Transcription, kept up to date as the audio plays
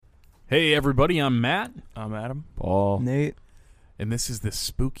Hey everybody, I'm Matt. I'm Adam. Paul. Nate. And this is the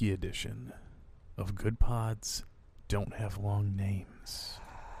spooky edition of Good Pods Don't Have Long Names.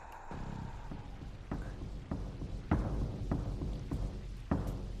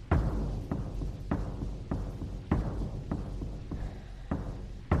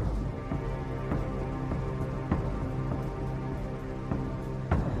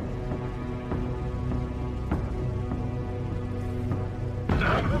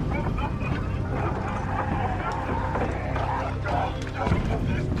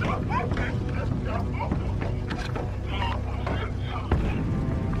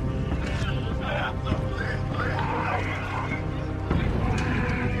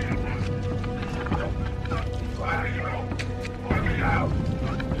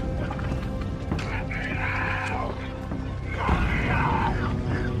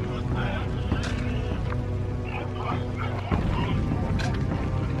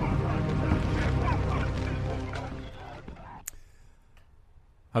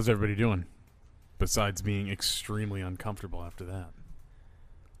 How's everybody doing? Besides being extremely uncomfortable after that.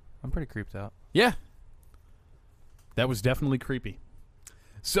 I'm pretty creeped out. Yeah. That was definitely creepy.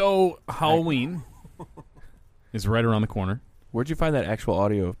 So, Halloween is right around the corner. Where'd you find that actual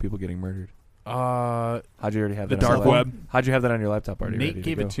audio of people getting murdered? How'd you already have The that? on dark your web. How'd you have that on your laptop already? Nate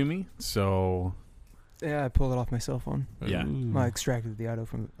gave it to me, so Yeah, I pulled it off my cell phone. yeah. I extracted the audio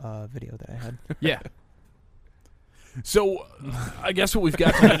from video that I had. Yeah. So, I guess what we've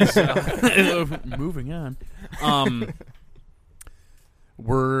got tonight is moving on.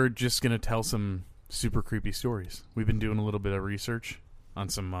 We're just going to tell some super creepy stories. We've been doing a little bit of research on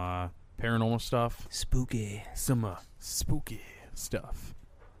some paranormal stuff. Spooky. Some spooky stuff.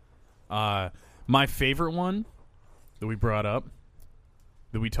 My favorite one that we brought up,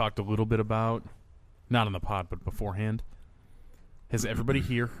 that we talked a little bit about, not on the pod, but beforehand. Has everybody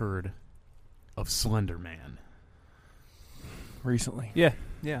here heard of Slender Man? Recently. Yeah.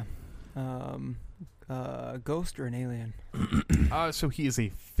 Ghost or an alien? So he is a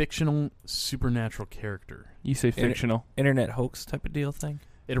fictional supernatural character. You say fictional. Internet hoax type of deal thing?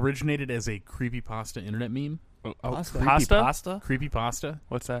 It originated as a creepypasta internet meme. Pasta. Pasta? Creepypasta.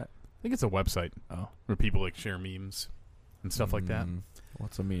 What's that? I think it's a website where people like share memes and stuff like that.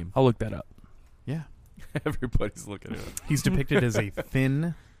 What's a meme? I'll look that up. Yeah. Everybody's looking at it. He's depicted as a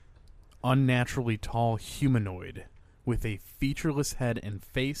thin, unnaturally tall humanoid with a featureless head and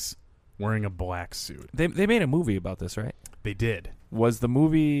face, wearing a black suit. They made a movie about this, right? They did. Was the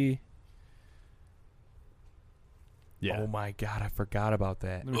movie... Yeah. Oh my god, I forgot about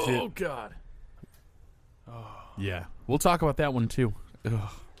that. Let me see Oh, it. God. Yeah. We'll talk about that one, too. Ugh.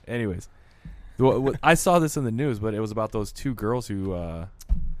 Anyways, I saw this in the news, but it was about those two girls who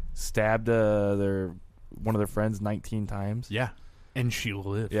stabbed one of their friends 19 times. Yeah. And she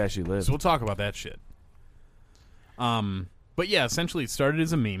lived. Yeah, she lived. So we'll talk about that shit. But yeah, essentially it started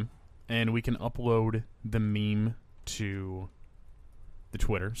as a meme, and we can upload the meme to the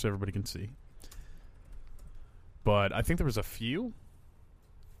Twitter so everybody can see. But I think there was a few.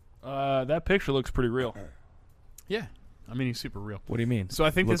 That picture looks pretty real. Yeah. I mean, he's super real. What do you mean? So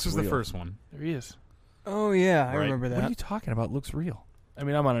I think Looks this was the real. first one. There he is. Oh, yeah. I Right. remember What are that. you talking about? Looks real. I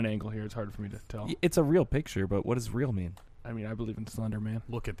mean, I'm on an angle here. It's hard for me to tell. It's a real picture, but what does real mean? I mean, I believe in Slender Man.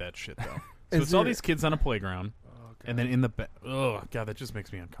 Look at that shit, though. So Is it's all there- these kids on a playground, Oh, and then in the oh, God, that just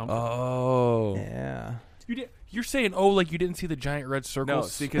makes me uncomfortable. Oh. Yeah. You're saying, oh, like you didn't see the giant red No,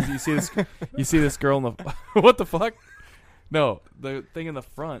 circles? see, because you see this, you see this girl in the. What the fuck? No, the thing in the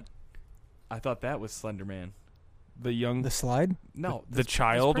front. I thought that was Slender Man. the young, The slide? No, The this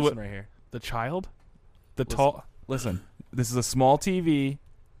child person with- right here. the child, the Listen. tall. Listen, this is a small TV.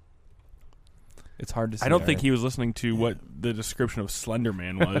 It's hard to see. I don't think alright? he was listening to what the description of Slender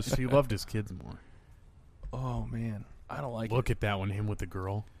Man was. He loved his kids more. Oh man, I don't like Look at that one, him with the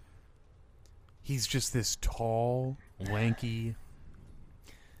girl. He's just this tall, lanky,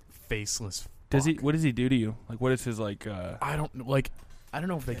 faceless. Does he? fuck. What does he do to you? Like, what is his like? I don't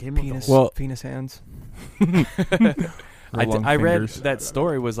know if they came Penis, with the Well- penis hands. I read that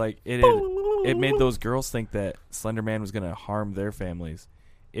story was like it made those girls think that Slender Man was gonna harm their families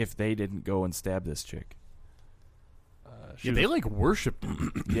if they didn't go and stab this chick. Yeah, they like worshipped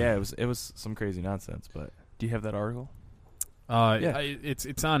him. Yeah, it was some crazy nonsense, but Do you have that article? Yeah.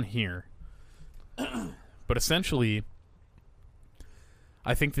 It's on here. But essentially,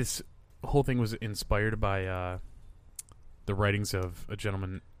 I think this whole thing was inspired by the writings of a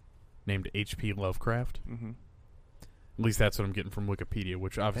gentleman named H.P. Lovecraft. Mm-hmm. At least that's what I'm getting from Wikipedia,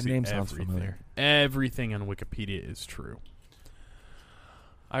 which obviously name sounds familiar. everything on Wikipedia is true.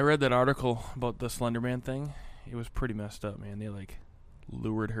 I read that article about the Slender Man thing. It was pretty messed up, man. They like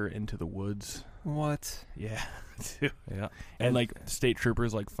lured her into the woods. What? Yeah. Yeah. And like state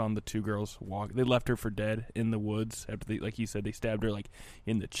troopers like found the two girls they left her for dead in the woods after they, like he said, they stabbed her like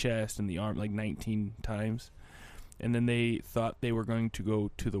in the chest and the arm like 19 times. And then they thought they were going to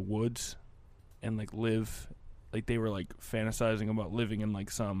go to the woods and like live, like they were like fantasizing about living in like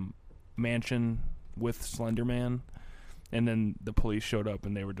some mansion with Slender Man. And then the police showed up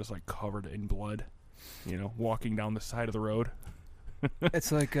and they were just like covered in blood, you know, walking down the side of the road.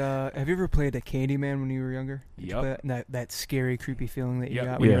 It's like, have you ever played a Candyman when you were younger? Yep. That scary, creepy feeling that you Yep.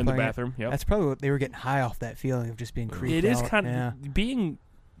 got When when you're in the playing it? bathroom. Yep. That's probably what they were getting high off, that feeling of just being creeped It is out. kind Yeah. of being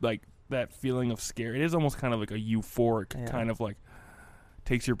like that feeling of scare. It is almost kind of like a euphoric kind of like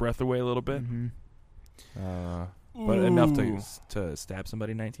takes your breath away a little bit. Mm-hmm. But enough to stab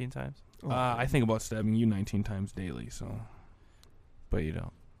somebody 19 times. I think about stabbing you 19 times daily, so But you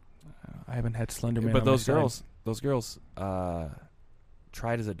don't. I haven't had Slender Man. But on my those side. girls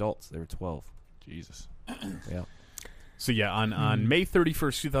tried as adults. They were 12. Jesus. Yeah. So yeah, on May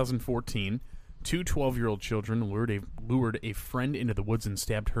 31st, 2014, two 12-year-old children lured a friend into the woods and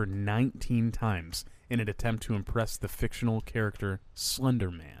stabbed her 19 times in an attempt to impress the fictional character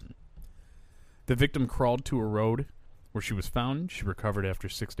Slender Man. The victim crawled to a road where she was found. She recovered after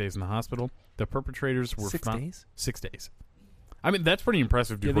 6 days in the hospital. The perpetrators were 6 found. days? 6 days. I mean, that's pretty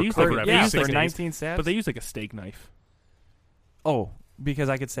impressive to Yeah, they used recover to- after yeah, 6 for days. 19 stabs? But they use like a steak knife. Oh, because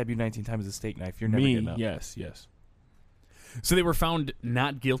I could stab you 19 times with a steak knife. You're never Me, getting up. yes. So they were found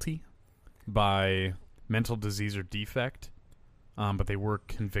not guilty by mental disease or defect, but they were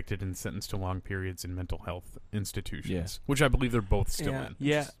convicted and sentenced to long periods in mental health institutions, which I believe they're both still in.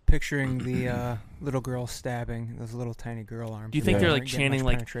 Yeah. Just picturing the little girl stabbing those little tiny girl arms. Do you think they're, like, chanting,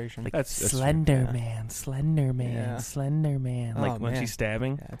 like- penetration? That's Slender Man, Slender Man, Yeah. Slender Man. Oh, Like when man. she's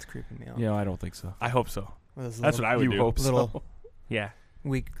stabbing. Yeah, that's creeping me out. You know, I don't think so. I hope so. With those That's little, what I would You do. hope so. little Yeah.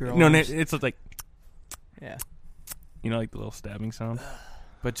 weak girl No, arms. it's like, Yeah. you know, like the little stabbing sound.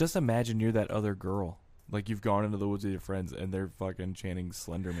 But just imagine you're that other girl. Like you've gone into the woods with your friends and they're fucking chanting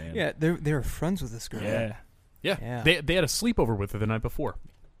Slender Man. Yeah, they were friends with this girl. Yeah. Yeah. They had a sleepover with her the night before.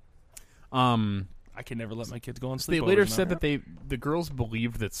 I can never let my kids go on So they sleepovers later now. said that the girls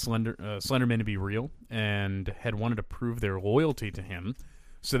believed that Slender Man to be real and had wanted to prove their loyalty to him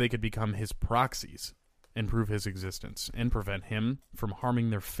so they could become his proxies and prove his existence and prevent him from harming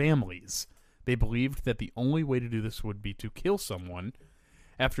their families. They believed that the only way to do this would be to kill someone,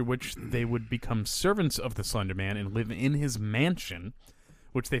 after which they would become servants of the Slender Man and live in his mansion,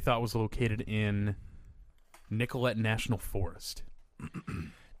 which they thought was located in Nicollet National Forest.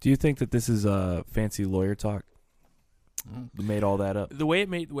 Do you think that this is fancy lawyer talk? Made all that up? The way it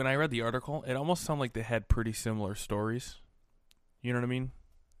made, when I read the article, it almost sounded like they had pretty similar stories. You know what I mean?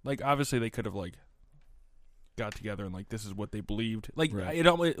 Like, obviously they could have, like, got together and, like, this is what they believed. Like, Right.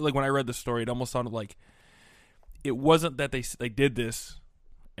 like when I read the story, it almost sounded like it wasn't that they did this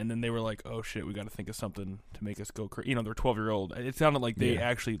and then they were like, oh, shit, we got to think of something to make us go crazy. You know, they're 12-year-old. It sounded like they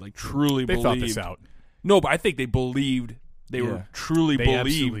actually, like, truly They believed. thought this out. No, but I think they believed. They were truly They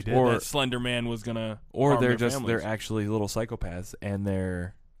absolutely believed did. that Slender Man was gonna, Or harm they're their just families. they're actually little psychopaths and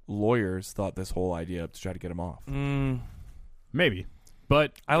their lawyers thought this whole idea up to try to get him off. Maybe.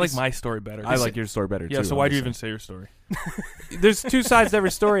 But I like it's- my story better. I like your story better too. Yeah, so I'm why do you just even say your story? saying. There's two sides to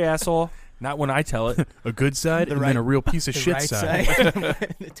every story, asshole. Not when I tell it. a good side The and right- then a real piece of The shit right side.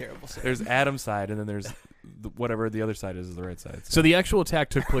 the terrible side. There's Adam's side, and then there's whatever the other side is the right side. So the actual attack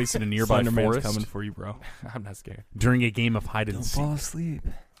took place in a nearby Slender Man's forest coming for you, bro. I'm not scared. during a game of hide and Don't seek. fall asleep.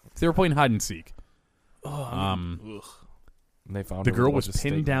 They were playing hide and seek. And they found The her with a girl bunch was of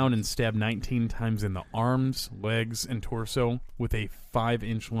steak pinned down knives. and stabbed 19 times in the arms, legs, and torso with a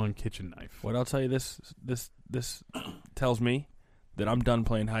 5-inch long kitchen knife. What I'll tell you, this tells me that I'm done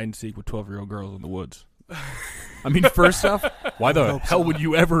playing hide and seek with 12-year-old girls in the woods. I mean, first off, why the hope hell so. would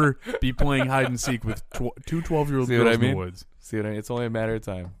you ever be playing hide and seek with two 12-year-old See what girls I in the mean? woods? See what I mean? It's only a matter of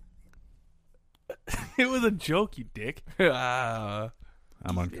time. It was a joke, you dick. I'm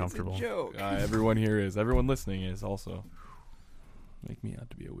uncomfortable. It's a joke. Everyone here is. Everyone listening is also. Make me out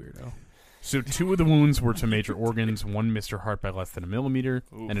to be a weirdo. So 2 of the wounds were to major organs. One missed her heart by less than a millimeter,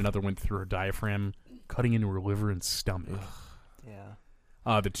 Oof. and another went through her diaphragm, cutting into her liver and stomach.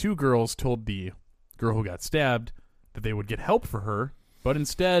 Yeah. The 2 girls told the girl who got stabbed that they would get help for her, but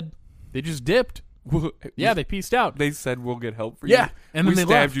instead they just dipped. Yeah, they pieced out. They said we'll get help for you. Yeah, and we then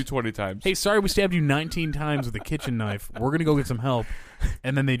they stabbed left. you 20 times. Hey, sorry we stabbed you 19 times with a kitchen knife. We're gonna go get some help,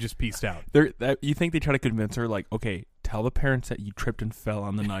 and then they just pieced out. You think they try to convince her, like, okay, tell the parents that you tripped and fell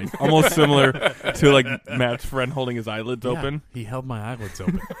on the knife. Almost similar to, like, Matt's friend holding his eyelids Yeah, open. he held my eyelids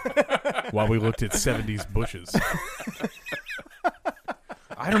open while we looked at 70s bushes.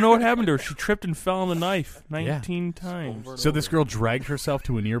 I don't know what happened to her. She tripped and fell on the knife 19 times. So this girl dragged herself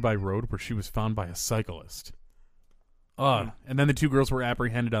to a nearby road where she was found by a cyclist. And then the two girls were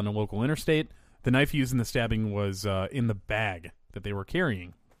apprehended on a local interstate. The knife used in the stabbing was in the bag that they were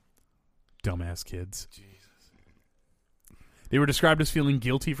carrying. Dumbass kids. Jesus. They were described as feeling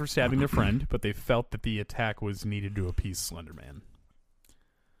guilty for stabbing their friend, but they felt that the attack was needed to appease Slender Man.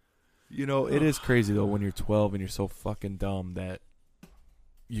 You know, it is crazy, though, when you're 12 and you're so fucking dumb that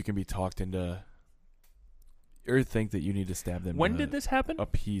you can be talked into or think that you need to stab them. When did this happen?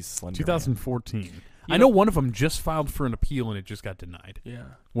 Appease Slender 2014. You I know one of them just filed for an appeal and it just got denied. Yeah.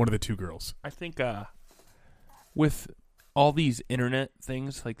 One of the two girls. I think with all these internet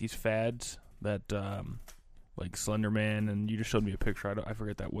things, like these fads that, like Slender Man, and you just showed me a picture. I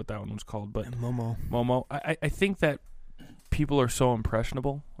forget what that one was called, but And Momo. I think that people are so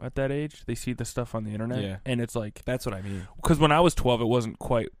impressionable at that age. They see the stuff on the internet, Yeah. and it's like That's what I mean. because when I was 12, it wasn't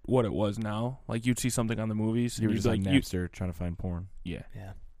quite what it was now. Like you'd see something on the movies, You were and just you'd like like Napster trying to find porn. yeah.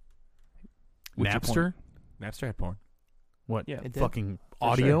 Yeah. What's your Napster? point? Napster had porn. What? Yeah. It did. Fucking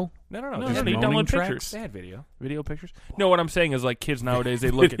audio? No, No, Just they moaning download tracks? pictures, They had video. video pictures. No, what I'm saying is like kids nowadays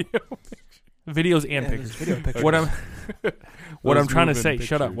they look at videos and Yeah, there's pictures. video pictures. What I'm Those trying to moving say,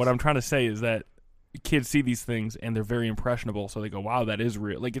 shut up. pictures. What I'm trying to say is that kids see these things and they're very impressionable, so they go, "Wow, that is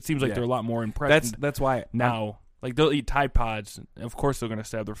real." Like it seems like Yeah. they're a lot more impressed That's why now. Like they'll eat Tide Pods. And of course, they're going to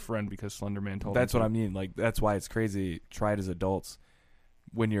stab their friend because Slender Man told That's them what to. I mean. Like that's why it's crazy. Try it as adults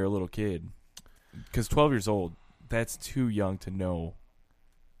when you're a little kid, because 12 years old, that's too young to know.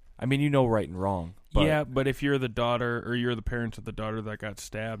 I mean, you know right and wrong. But Yeah, but if you're the daughter or you're the parents of the daughter that got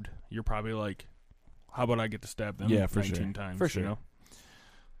stabbed, you're probably like, "How about I get to stab them?" Yeah, for 19 sure. times, For sure. You know?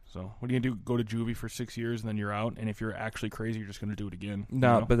 So what are you gonna do? Go to juvie for 6 years and then you're out? And if you're actually crazy, you're just gonna do it again? you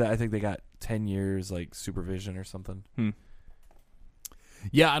No, know? but I think they got 10 years like supervision or something.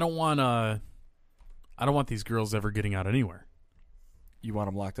 Yeah, I don't want these girls ever getting out anywhere. You want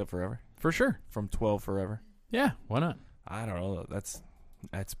them locked up forever? For sure. From 12 forever? Yeah, why not? I don't know.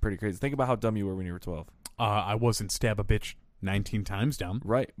 That's pretty crazy. Think about how dumb you were when you were 12. I wasn't stab a bitch 19 times down.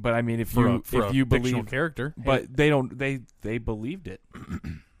 Right. But I mean, if For you a fictional believe, character. but they don't. They believed it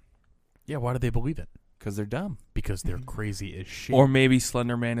Yeah, why do they believe it? because they're dumb. Because they're crazy as shit. Or maybe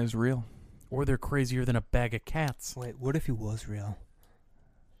Slender Man is real. Or they're crazier than a bag of cats. Wait, what if he was real?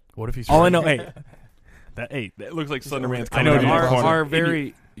 What if he's All I right? know, that looks like Slender Man's I coming know, out dude. of the corner. Our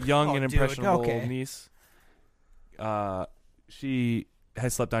very young Oh, and dude, impressionable okay. niece. She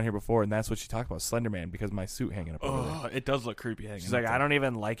has slept down here before, and that's what she talked about, Slender Man, because of my suit hanging up over there. Oh, it does look creepy hanging. She's like, I don't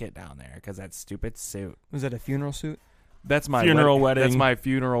even like it down there because that stupid suit. Was that a funeral suit? That's my Funeral wedding. That's my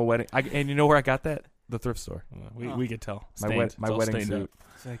funeral wedding. And you know where I got that? The thrift store. We could tell. My Stained. my It's all wedding stained suit. up.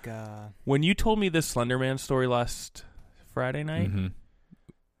 It's like When you told me this Slender Man story last Friday night, Mhm.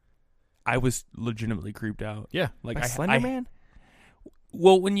 I was legitimately creeped out. Yeah. Like By I, Slender Man?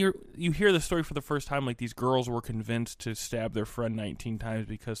 Well, when you hear the story for the first time, like these girls were convinced to stab their friend 19 times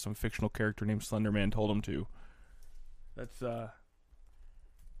because some fictional character named Slender Man told them to. That's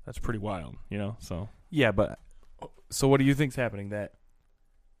pretty wild, you know. So Yeah, but so what do you think's happening? That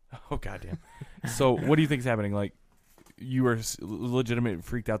oh goddamn. So what do you think's happening? Like you were legitimate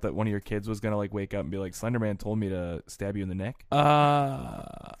freaked out that one of your kids was gonna like wake up and be like, Slender Man told me to stab you in the neck.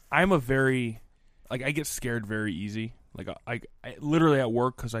 I'm a very like I get scared very easy. Like I literally at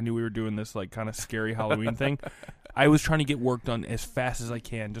work because I knew we were doing this like kind of scary Halloween thing. I was trying to get work done as fast as I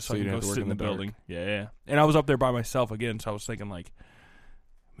can just so, So I you can go didn't have to work sit in in the the dark. building. Yeah. And I was up there by myself again, so I was thinking like,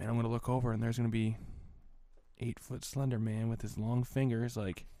 man, I'm gonna look over and there's gonna be 8-foot Slender Man with his long fingers.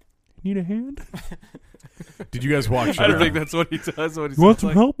 Like, need a hand? Did you guys watch? I don't think that's what he does. What he You want sounds some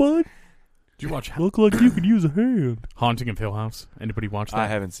like. help, bud? Did you watch Look like you could use a hand. Haunting of Hill House? Anybody watch that? I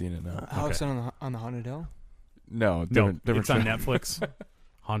haven't seen it. No, House on the Haunted Hill. no, No, different. it's on show. Netflix.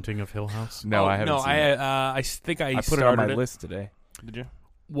 Haunting of Hill House. No, I haven't No, seen it. I think I I put it started on my list today. Did you?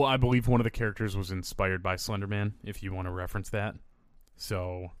 Well, I believe one of the characters was inspired by Slender Man, if you want to reference that.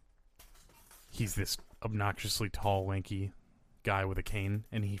 So, he's this obnoxiously tall, lanky guy with a cane,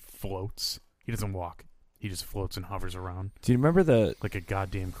 and he floats. He doesn't walk. He just floats and hovers around Do you remember like a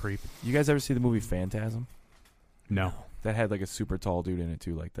goddamn creep. You guys ever see the movie Phantasm? No. That had like a super tall dude in it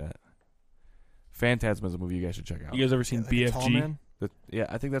too, like that. Phantasm is a movie you guys should check out. You guys ever seen Like a tall BFG? man? Yeah,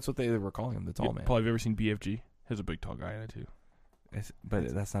 I think that's what they were calling him, the tall man. Paul, have you ever seen BFG? There's a big tall guy in it too.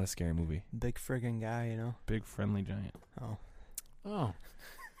 But that's not a scary movie. Big friggin' guy, you know. Big friendly giant. Oh, Oh.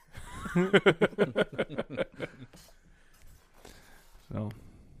 So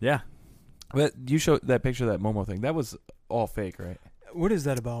Yeah. But you showed that picture of that Momo thing. That was all fake, right? what is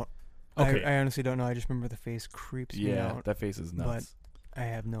that about? Okay. I honestly don't know. I just remember the face creeps me Yeah, out. that face is nuts. I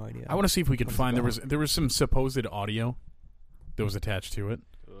have no idea. I want to see if we could What's it find about? there was some supposed audio that was attached to it.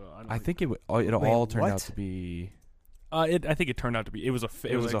 I think it all turned what? out to be. I think it turned out to be. It was a.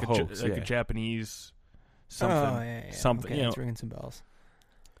 It was was like a hoax, like yeah. a Japanese something. Oh, yeah. something, Okay, you know. it's ringing some bells.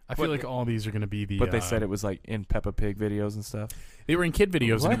 I feel But- like all these are going to be the. But they said it was like in Peppa Pig videos and stuff. they were in kid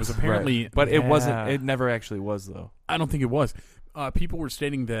videos, and it was apparently. Right. But it wasn't. Yeah. It never actually was though. I don't think it was. People were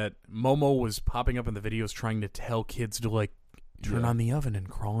stating that Momo was popping up in the videos, trying to tell kids to like turn Yeah. on the oven and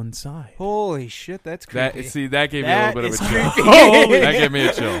crawl inside. Holy shit, that's creepy. That gave me a That little bit is of a chill. creepy. That gave me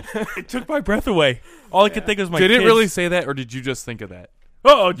a chill. It took my breath away. All I could think was my. Did it kids. really say that, or did you just think of that?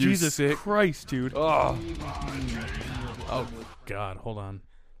 Oh You Jesus sick- Christ, dude! Oh, Oh God, hold on.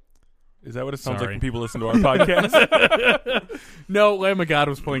 Is that what it sounds Sorry. like when people listen to our podcast? No, Lamb of God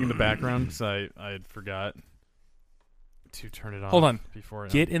was playing in the background because I had forgot to turn it on. Hold on. Before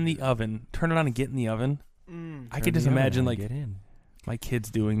Get in the oven. Turn it on and get in the oven. I could just imagine like get in. my kids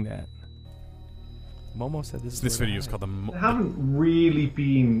doing that. Momo said this. This where video to is hide. called the. There haven't really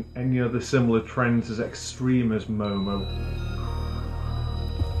been any other similar trends as extreme as Momo.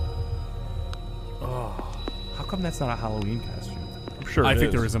 How come that's not a Halloween costume? I'm sure. I it think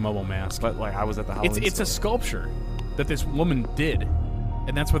is. there is a Momo mask. But like I was at the Halloween. It's a store. sculpture that this woman did,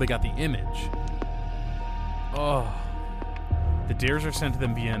 and that's where they got the image. Oh. The dares are sent to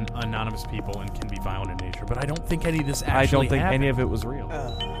them via anonymous people and can be violent in nature, but I don't think any of this I actually don't think happened. any of it was real.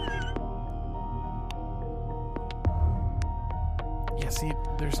 Yeah, see,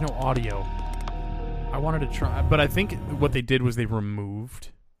 there's no audio. I wanted to try, but I think what they did was they removed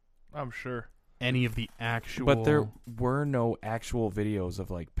I'm sure. any of the actual. But there were no actual videos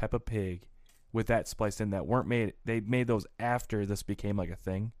of like Peppa Pig with that spliced in that weren't made. They made those after this became like a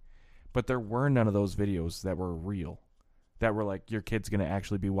thing, but there were none of those videos that were real. That were like your kid's gonna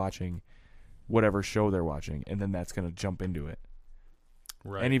actually be watching whatever show they're watching, and then that's gonna jump into it.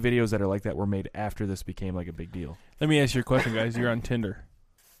 right. Any videos that are like that were made after this became like a big deal. Let me ask you a question, guys. You're on Tinder.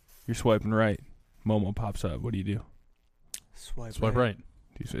 You're swiping right. Momo pops up. What do you do? Swipe right.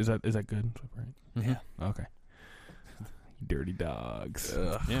 Is that good? Swipe right. Mm-hmm. Okay. Dirty dogs.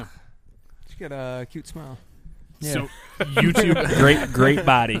 Yeah. She got a cute smile. So YouTube, Great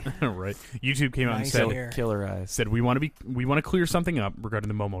body. right? YouTube came out and Nice said hair. Killer eyes. said we want to clear something up regarding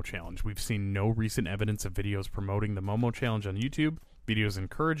the Momo challenge. We've seen no recent evidence of videos promoting the Momo challenge on YouTube. Videos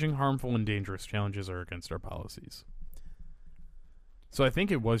encouraging harmful and dangerous challenges are against our policies. So I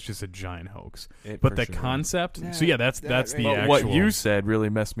think it was just a giant hoax. But the concept. Yeah, so yeah, that's that the right. actual. What you said really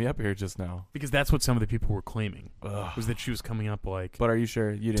messed me up here just now. because that's what some of the people were claiming Ugh. was that she was coming up like But are you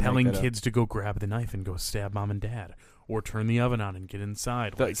sure you didn't telling make that up? kids to go grab the knife and go stab mom and dad, or turn the oven on and get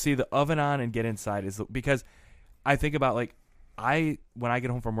inside. See, the oven on and get inside is because I think about like when I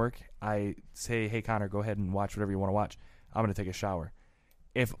get home from work, I say, "Hey Connor, go ahead and watch whatever you want to watch. I'm gonna take a shower."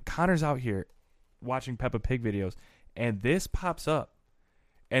 If Connor's out here watching Peppa Pig videos and this pops up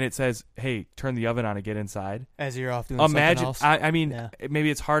and it says, "Hey, turn the oven on and get inside," As you're off doing imagine. something else. I mean, Yeah.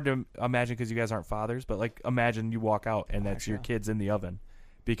 maybe it's hard to imagine because you guys aren't fathers, but like imagine you walk out and that's your sure. kids in the oven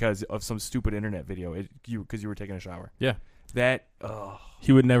because of some stupid internet video. Because you were taking a shower. Yeah. That.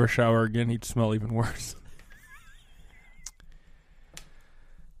 He would never shower again. He'd smell even worse.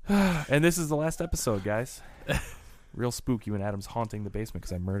 And this is the last episode, guys. Real spooky when Adam's haunting the basement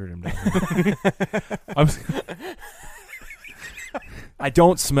because I murdered him down there. I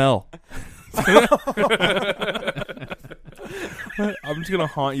don't smell. I'm just gonna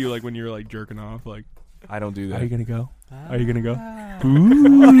haunt you like when you're like jerking off. Like, I don't do are you that. gonna go? Are you gonna go?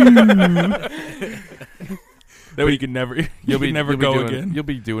 That way you can never, you can never go doing again. You'll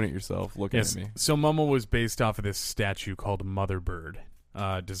be doing it yourself, looking Yes. at me. So Momo was based off of this statue called Mother Bird,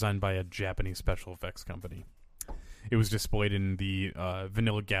 designed by a Japanese special effects company. It was displayed in the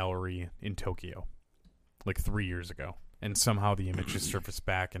Vanilla Gallery in Tokyo, like 3 years ago, and somehow the image just surfaced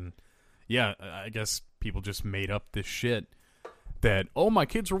back. And yeah, I guess people just made up this shit that my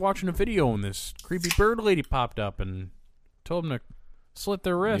kids were watching a video and this creepy bird lady popped up and told them to slit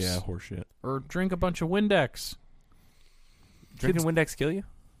their wrists Yeah, horseshit. or drink a bunch of Windex. Drinking Windex kill you?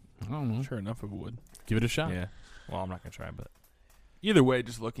 I don't know. Sure enough, it would. Give it a shot. Yeah. Well, I'm not gonna try, but Either way,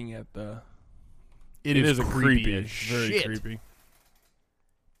 just looking at the, It is a creepy as very shit. creepy.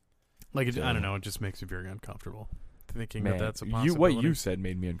 Like I don't know, it just makes me very uncomfortable thinking man, that that's a possibility. what you said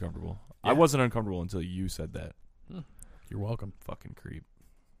made me uncomfortable. I Yeah. wasn't uncomfortable until you said that. You're welcome. Fucking creep.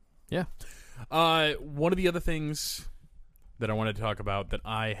 One of the other things that I wanted to talk about that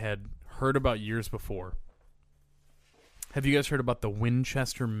I had heard about years before. Have you guys heard about the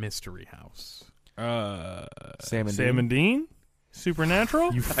Winchester Mystery House? Sam and Sam and Dean?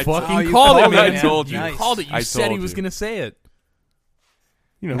 Supernatural? You I fucking you called it, called man. it, I told You you. called it. You I said he told was you. going to say it.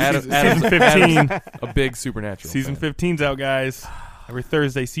 You know, Adam, season 15. Adam's a big Supernatural. Season fan. 15's out, guys. Every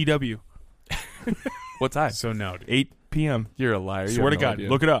Thursday, CW. What time? So no, dude. 8 p.m. You're a liar. You Swear to have no God. idea.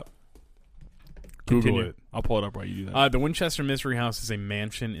 Look it up. Google Continue. it. I'll pull it up while you do that. The Winchester Mystery House is a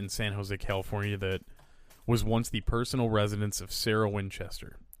mansion in San Jose, California that was once the personal residence of Sarah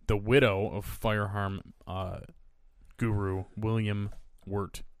Winchester, the widow of firearm guru William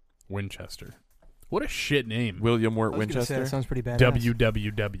Wirt Winchester. What a shit name. William Wirt I was gonna say, Winchester. that sounds pretty bad.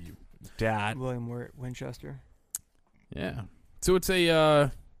 WWW. Dad. William Wirt Winchester. Yeah. So it's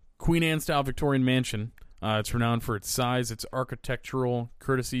a Queen Anne style Victorian mansion. It's renowned for its size, its architectural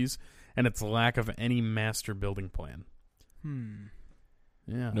courtesies, and its lack of any master building plan.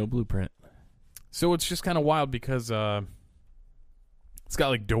 Yeah. No blueprint. So it's just kind of wild because it's got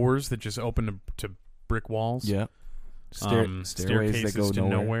like doors that just open to brick walls. Yeah. Stairways Staircases that go to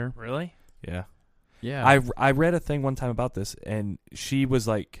nowhere. Really? Yeah. Yeah. I read a thing one time about this, and she was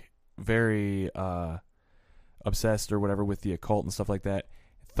like very obsessed or whatever with the occult and stuff like that.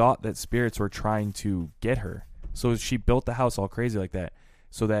 Thought that spirits were trying to get her, so she built the house all crazy like that,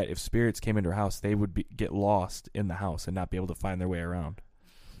 so that if spirits came into her house, they would get lost in the house and not be able to find their way around.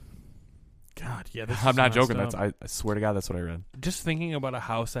 God, yeah. This I'm is not messed joking. up. I swear to God, that's what I read. Just thinking about a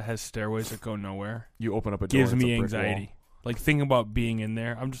house that has stairways that go nowhere You open up a door, gives it's a me brick wall. anxiety. Like, thinking about being in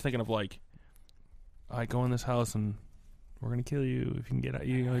there, I'm just thinking of, like, I go in this house and we're going to kill you if you can get out.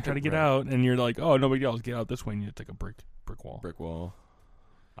 You know, try to get Right. out, and you're like, oh, no big deal. Let's get out this way, and it's like a brick wall. Brick wall.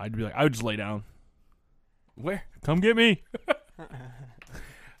 I'd be like, I would just lay down. Where? Come get me.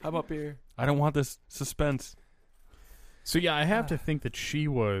 I'm up here. I don't want this suspense. So yeah, I have to think that she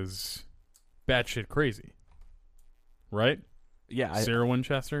was batshit crazy, right? Yeah, I Sarah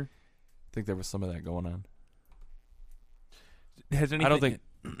Winchester. think there was some of that going on. Has anything, I don't think.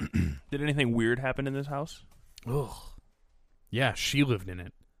 Did anything weird happen in this house? Ugh. Yeah, she lived in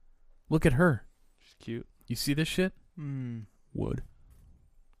it. Look at her. She's cute. You see this shit? Wood.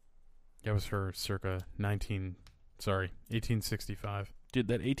 That was her circa 1865. Dude,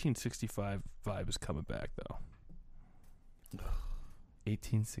 that 1865 vibe is coming back, though.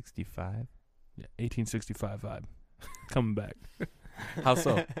 1865. Yeah, 1865 vibe. Coming back. How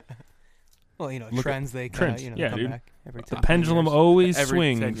so? Well, you know, Look trends they trends. kind of Yeah, come dude. back every The 10 pendulum years. always Every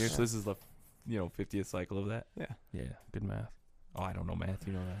swings. 10 years. So this is the 50th cycle of that. Yeah, good math. Oh, I don't know math.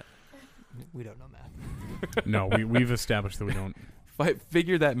 You know that. We don't know math. No, we've established that we don't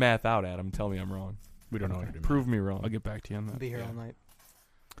Figure that math out, Adam. Tell me I'm wrong. know how to do math. Prove me wrong. I'll get back to you on I'll that. be here Yeah. all night.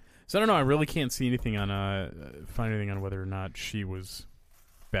 So I don't know. I really can't see anything on find anything on whether or not she was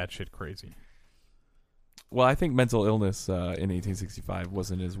batshit crazy. Well, I think mental illness in 1865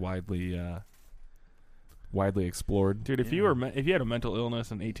 wasn't as widely explored. Dude, if you were if you had a mental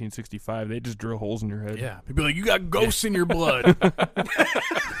illness in 1865, they'd just drill holes in your head. Yeah, people be like, you got ghosts in your blood.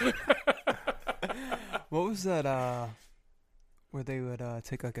 What was that? Where they would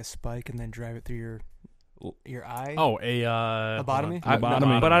take like a spike and then drive it through your eye? Oh, a Lobotomy?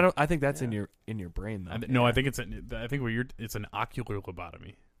 Lobotomy. But I don't. I think that's Yeah. in your brain though. No, I think it's it's an ocular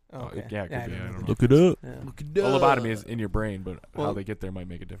lobotomy. Oh, okay. yeah, it could I be. didn't I know don't the Look it up. difference. Well, lobotomy is in your brain, but how Well, they get there might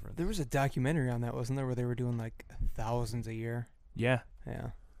make a difference. There was a documentary on that, wasn't there, where they were doing like thousands a year? Yeah. Yeah.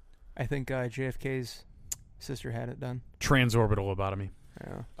 I think JFK's sister had it done. Transorbital lobotomy.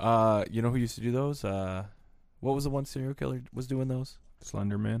 Yeah. You know who used to do those? What was the one serial killer was doing those?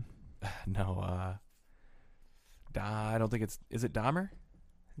 Slender Man. No, I don't think is it Dahmer?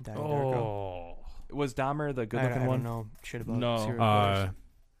 Donnie Darko. Was Dahmer the I good-looking don't one? know shit about No. serial killers.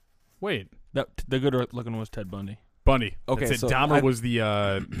 Wait, The good looking was Ted Bundy. Bundy. Okay, That's it. so Dahmer was the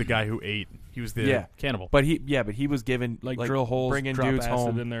guy who ate. He was the Yeah. cannibal. But he was given Like drill holes, bringing drop dudes acid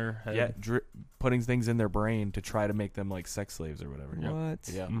home, in their head. yeah, putting things in their brain to try to make them like sex slaves or whatever. What?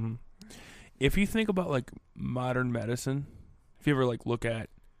 Yeah. Mm-hmm. If you think about like modern medicine, if you ever like look at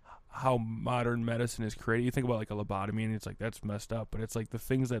how modern medicine is created, you think about like a lobotomy and it's like that's messed up, but it's like the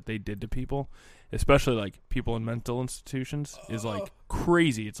things that they did to people, especially like people in mental institutions, is like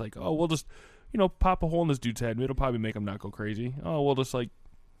crazy. It's like, oh, we'll just pop a hole in this dude's head. It'll probably make him not go crazy. Oh, we'll just like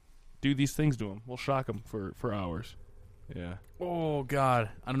do these things to him. We'll shock him for hours. Yeah. Oh God,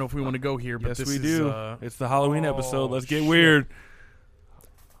 I don't know if we want to go here, but Yes, this we is, do. It's the Halloween episode. Let's get shit. weird.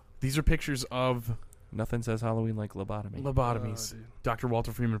 These are pictures of Nothing says Halloween like lobotomy. lobotomies. Dr.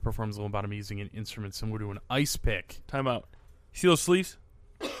 Walter Freeman performs a lobotomy using an instrument similar to an ice pick. Time out. See those sleeves?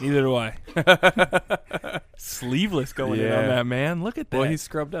 Neither do I. Sleeveless going in on Yeah. that, man. Look at that. Well, he's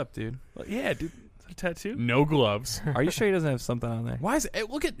scrubbed up, dude. Yeah, dude. Is that a tattoo? No gloves. Are you sure he doesn't have something on there? Why is it?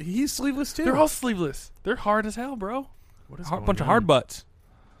 Look at he's sleeveless too. They're all sleeveless. They're hard as hell, bro. What is Bunch of hard butts.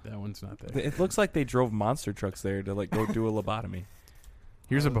 That one's not there. It looks like they drove monster trucks there to like go do a lobotomy.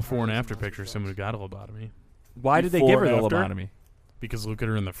 Here's a before and after picture of someone who got a lobotomy. Why did they give her the Before and lobotomy? Because look at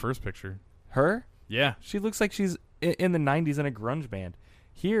her in the first picture. Her? Yeah. She looks like she's in the 90s in a grunge band.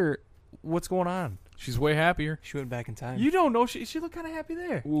 Here, what's going on? She's way happier. She went back in time. You don't know. She looked kind of happy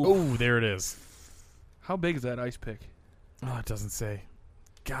there. Oh, there it is. How big is that ice pick? Oh, it doesn't say.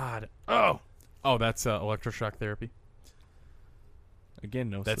 God. Oh, that's electroshock therapy. Again,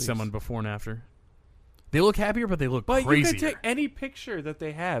 no That's sleeves. someone before and after. They look happier, but they look But crazier. you can take any picture that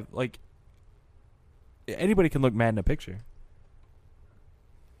they have. Like, anybody can look mad in a picture.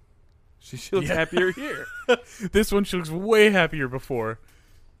 She looks Yeah. happier here. This one, she looks way happier before.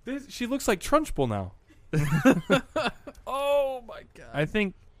 She looks like Trunchbull now. Oh, my God. I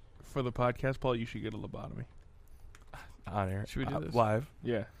think for the podcast, Paul, you should get a lobotomy. On air. Should we do this? Live.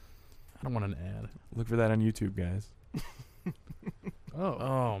 Yeah. I don't want an ad. Look for that on YouTube, guys.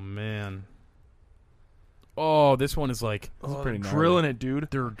 Oh, man. Oh, this one is like This is pretty gnarly. Drilling it, dude.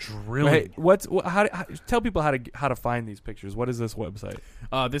 they're drilling. Hey, tell people how to find these pictures. What is this website?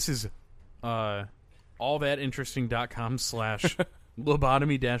 This is allthatinteresting.com /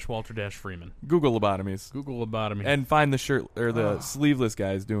 lobotomy-Walter-Freeman. Google lobotomies Google lobotomy. and find the shirt or the sleeveless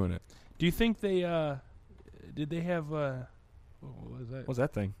guys doing it. Do you think they did they have what was that? What's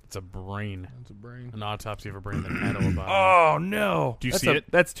that thing? it's a brain. That's a brain. An autopsy of a brain that had a lobotomy. Oh no! Do you That's see it?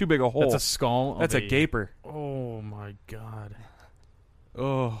 That's too big a hole. That's a skull. That's of a gaper. Oh, my God.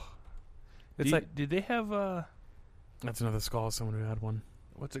 Oh, it's like did they have That's another skull of someone who had one.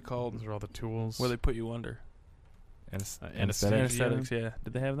 what's it called? Those are all the tools. Where they put you under? anesthetic. Anesthetics, yeah.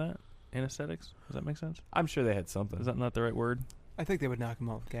 Did they have that? Anesthetics? Does that make sense? I'm sure they had something. Is that not the right word? I think they would knock him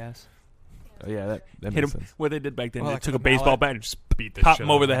out with gas. Oh, yeah, that Hit makes him. sense. What they did back then, Well, they like took with a a baseball mallet. bat and just Beat the pop shit him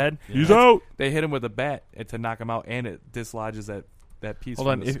over out the of head. Yeah. He's out. They hit him with a bat to knock him out, and it dislodges that piece Hold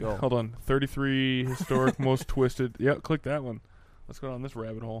from on, the skull. hold on. 33 historic most twisted. Yeah, click that one. Let's go down this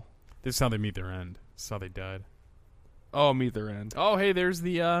rabbit hole. This is how they meet their end. This is how they died. Oh, meet their end. Oh, hey, there's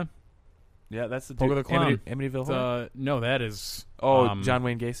the Yeah, that's the Poke dude. of the Clown. Amityville Horror. no, that is John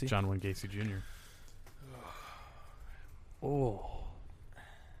Wayne Gacy. John Wayne Gacy Jr. Oh.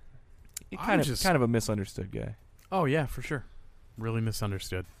 Kind of a misunderstood guy. Oh, yeah, for sure. Really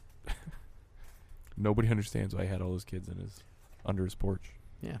misunderstood. Nobody understands why he had all those kids under his porch.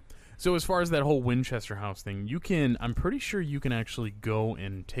 Yeah. So as far as that whole Winchester House thing, I'm pretty sure you can actually go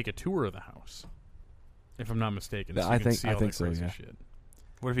and take a tour of the house. If I'm not mistaken. I you can think- see I all think that so, crazy yeah. shit.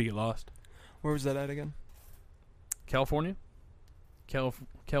 What if you get lost? Where was that at again? California?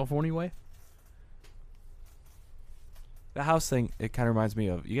 California way? The house thing, it kind of reminds me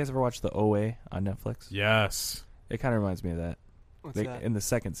of. You guys ever watch the OA on Netflix? Yes. It kind of reminds me of that. What's They- that? in the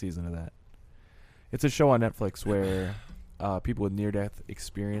second season of that. It's a show on Netflix where people with near-death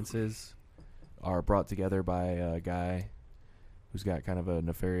experiences are brought together by a guy who's got kind of a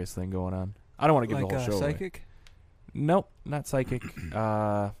nefarious thing going on. I don't want to give Like the whole show away. psychic? Nope, not psychic.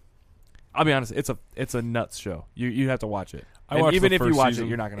 I'll be honest. It's a nuts show. You have to watch it. I And watched even the if you first watch season. it,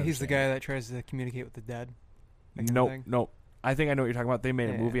 you're not gonna. He's the understand guy that tries to communicate with the dead. it. that kind of Nope, thing? nope. I think I know what you're talking about. They made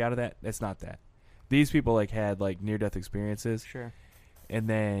a Yeah. movie out of that. It's not that. These people had near-death experiences, Sure. and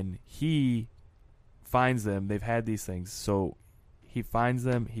then he finds them. They've had these things, so he finds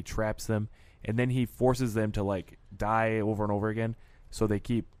them. He traps them, and then he forces them to die over and over again. So they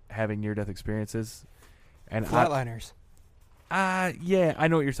keep having near-death experiences. And Flatliners. yeah, I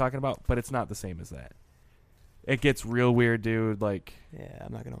know what you're talking about, but it's not the same as that. It gets real weird, dude. Yeah,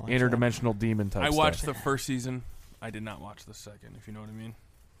 I'm not gonna watch that. Interdimensional demon type. I watched stuff. the first season. I did not watch the second, if you know what I mean.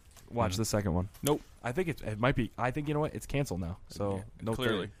 Watch the second one. Nope. I think it might be. I think you know what? It's canceled now. So Yeah, no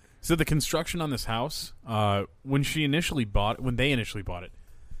clearly. third. So the construction on this house, when they initially bought it,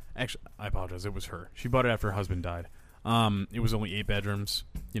 actually, I apologize, it was her. She bought it after her husband died. It was only 8 bedrooms,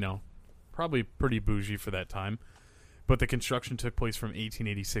 probably pretty bougie for that time. But the construction took place from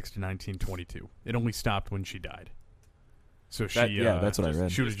 1886 to 1922. It only stopped when she died. So that's what I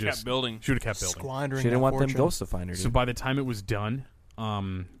read. She would have Just kept building. She would have kept building. Squandering She didn't that want them fortune. ghosts to find her. So Dude. by the time it was done,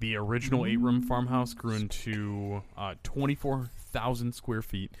 the original 8-room farmhouse grew into 24,000 square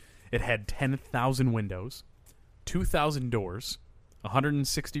feet. It had 10,000 windows, 2,000 doors,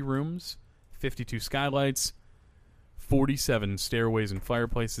 160 rooms, 52 skylights, 47 stairways and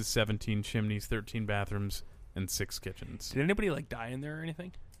fireplaces, 17 chimneys, 13 bathrooms, and 6 kitchens. Did anybody die in there or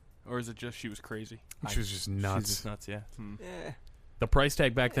anything? Or is it just she was crazy? She was just nuts. She's just nuts. Yeah. Eh. The price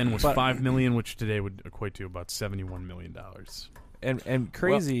tag back then was But- $5 million, which today would equate to about $71 million. And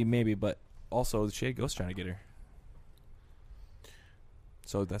crazy maybe, but also she had ghosts trying to get her.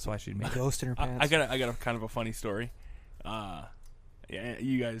 So that's why she'd make it. Ghost in her pants. I got a kind of a funny story. Yeah,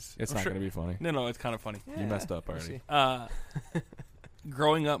 you guys. It's I'm not sure- going to be funny. No, it's kind of funny. You messed up we'll already. see.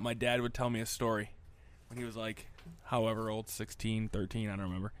 growing up, my dad would tell me a story when he was like, however old, 16, 13, I don't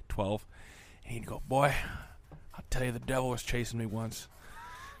remember, 12. And he'd go, boy, I'll tell you, the devil was chasing me once.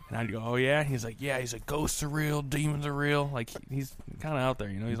 And I'd go, oh, yeah? And he's like, yeah. He's like, ghosts are real, demons are real. Like, he's kind of out there,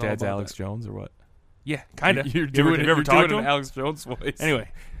 you know? He's Dad's all about Alex that. Jones or what? Yeah, kind of. You're doing Have you ever talked to him? an Alex Jones voice. Anyway,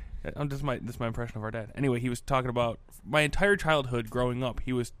 this is my impression of our dad. Anyway, he was talking about my entire childhood growing up.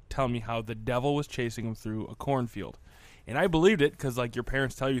 He was telling me how the devil was chasing him through a cornfield. And I believed it because, like, your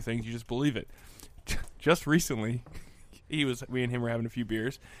parents tell you things, you just believe it. Just recently, me and him were having a few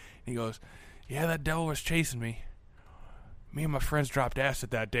beers. And he goes, yeah, that devil was chasing me. Me and my friends dropped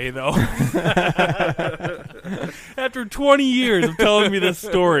acid that day, though. After 20 years of telling me this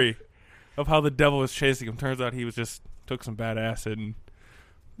story of how the devil was chasing him, turns out he was just took some bad acid, and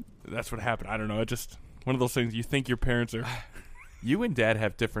that's what happened. I don't know. It's just one of those things you think your parents are. You and Dad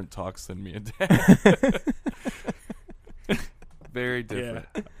have different talks than me and Dad. Very different.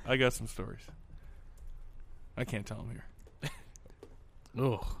 Yeah, I got some stories. I can't tell them here.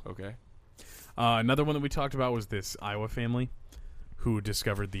 Ugh. Okay. Another one that we talked about was this Iowa family who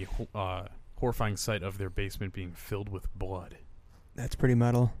discovered the horrifying sight of their basement being filled with blood. That's pretty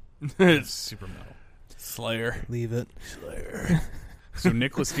metal. It's super metal. Slayer. Leave it. So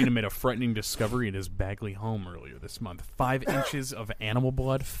Nick Listina made a frightening discovery in his Bagley home earlier this month. 5 inches of animal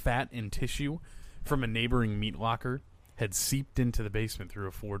blood, fat, and tissue from a neighboring meat locker had seeped into the basement through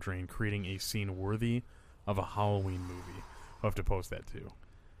a floor drain, creating a scene worthy of a Halloween movie. I'll have to post that too.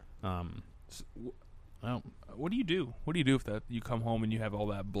 Well, What do you do? What do you do if that you come home and you have all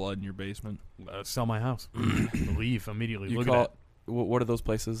that blood in your basement? sell my house. Leave immediately. You Look call at that. what are those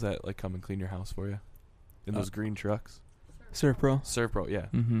places that like come and clean your house for you? In those green trucks? Servpro. Servpro, yeah.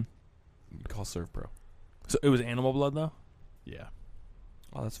 Mm-hmm. Call Servpro. So it was animal blood, though? Yeah.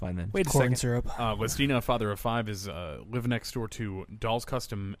 Oh, that's fine then. Wait a Corn second. syrup. Listina, a father of 5, is lived next door to Doll's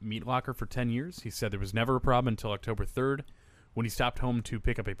Custom Meat Locker for 10 years. He said there was never a problem until October 3rd when he stopped home to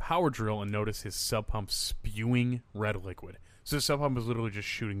pick up a power drill and noticed his sub pump spewing red liquid. So the sub pump was literally just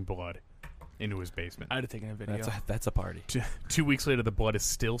shooting blood into his basement. I'd have taken a video. That's a party. 2 weeks later, the blood is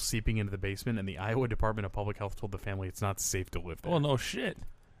still seeping into the basement, and the Iowa Department of Public Health told the family it's not safe to live there. Well, no shit.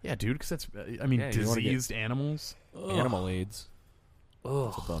 Yeah, dude, because that's, Yeah, you don't wanna get- diseased animals. Animal AIDS.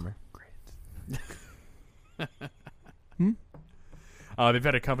 Ugh. That's a bummer. They've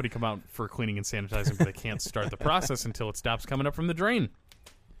had a company come out for cleaning and sanitizing, but they can't start the process until it stops coming up from the drain.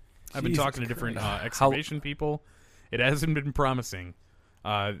 I've been Jesus talking to different excavation people. It hasn't been promising.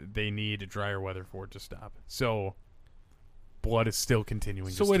 They need drier weather for it to stop. So, blood is still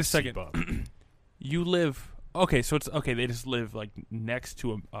continuing. So just wait to a second. seep up. You live... Okay, so it's... Okay, they just live, like, next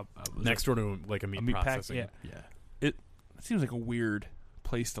to a Next door to like a meat meat pack, processing. yeah. yeah. It seems like a weird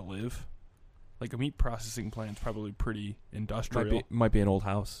place to live. Like, a meat processing plant's probably pretty industrial. Might be an old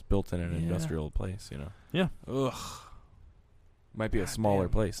house built in an Yeah. industrial place, you know. Yeah. Ugh. Might be a smaller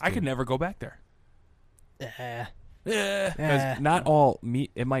Damn. place. I too. could never go back there. Yeah. Yeah. Because not all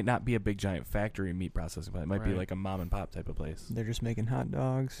meat, it might not be a big giant factory meat processing plant. It might be Right. like a mom and pop type of place. They're just making hot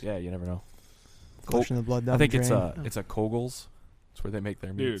dogs. Yeah, you never know. Flushing the blood down I think the it's drain. a Kogels. It's where they make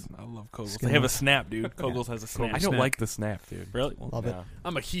their Dude, meats. I love Kogels. Skin They have a off. snap, dude. Kogels has a snap. I don't Snap. like the snap, dude. Really? Love it. No,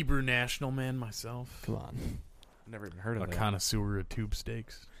 I'm a Hebrew national man myself. Come on. never even heard A of that. connoisseur of tube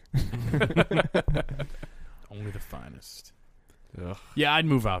steaks. Only the finest. Ugh. Yeah, I'd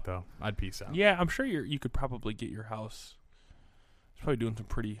move out though. I'd peace out. Yeah, I'm sure you could probably get your house. It's probably doing some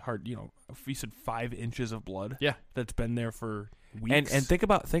pretty hard, you know, if you said 5 inches of blood. Yeah. That's been there for weeks. And think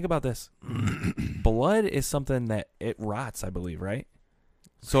about this. Blood is something that it rots, I believe, right?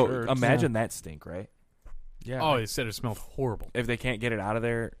 So Sure, imagine that stink, right? yeah. Oh, they said it smelled horrible. If they can't get it out of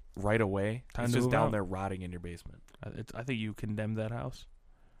there right away, Time it's to just move down out. there rotting in your basement. I think you condemned that house.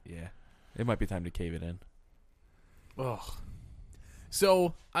 Yeah, it might be time to cave it in. Ugh.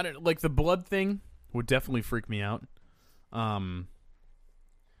 So I don't like the blood thing. Would definitely freak me out.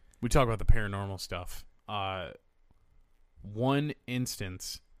 We talk about the paranormal stuff. One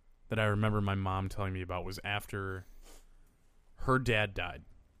instance that I remember my mom telling me about was after her dad died.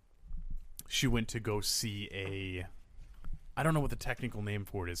 She went to go see I don't know what the technical name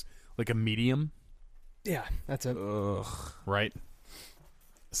for it is, like a medium, Yeah, that's it. Ugh. right?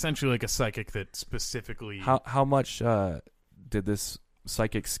 Essentially like a psychic that specifically, How much did this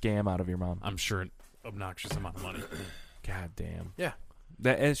psychic scam out of your mom? I'm sure, an obnoxious amount of money. God damn. Yeah.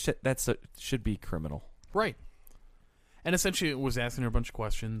 Should be criminal. Right. And essentially it was asking her a bunch of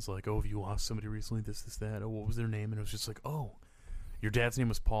questions like, oh, have you lost somebody recently, this, that, oh, what was their name? And it was just like, oh, your dad's name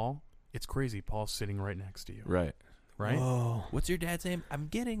was Paul? It's crazy. Paul's sitting right next to you. Right. Right? Whoa. What's your dad's name? I'm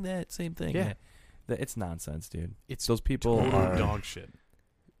getting that same thing. Yeah. It's nonsense, dude. It's Those people total are dog shit.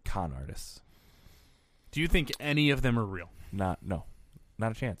 con artists. Do you think any of them are real? Not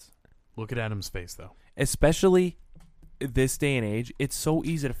a chance. Look at Adam's face, though. Especially this day and age, it's so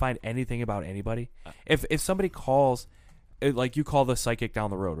easy to find anything about anybody. If somebody calls, like you call the psychic down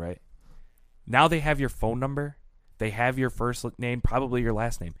the road, right? Now they have your phone number. They have your first name, probably your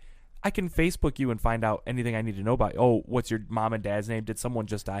last name. I can Facebook you and find out anything I need to know about. Oh, what's your mom and dad's name? Did someone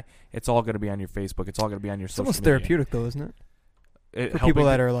just die? It's all going to be on your Facebook. It's all going to be on your It's social almost media. therapeutic, though, isn't it? It For helping people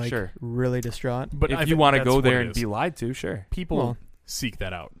that pe- are like sure. really distraught. But If I you think want to that's go what there it and is. be lied to, sure. People Well, seek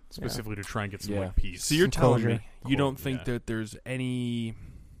that out specifically to try and get some Yeah. like peace. So you're Some telling closure. me you don't Yeah. think that there's any?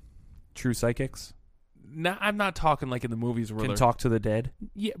 True psychics I'm not talking like in the movies where can they're- talk to the dead.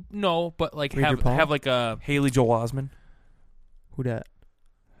 Yeah, no, but like Read your palm? have like a. Haley Joel Osment, Who dat?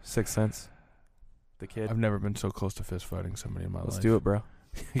 Sixth Sense, the kid. I've never been so close to fist fighting somebody in my Let's life. do it, bro.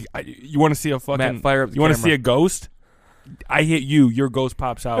 You want to see a fucking? Matt, fire up the You want to camera. see a ghost? I hit you. Your ghost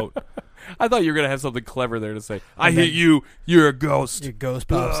pops out. I thought you were gonna have something clever there to say. I And hit then- you. You're a ghost. Your ghost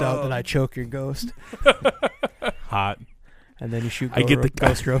pops out, then I choke your ghost, Hot. and then you shoot I get the-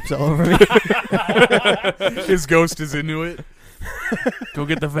 ghost ropes all over me. His ghost is into it. Go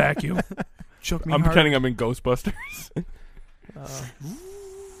get the vacuum. Choke me I'm hard. pretending I'm in Ghostbusters.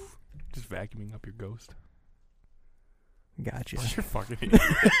 Just vacuuming up your ghost. Gotcha. You're fucking.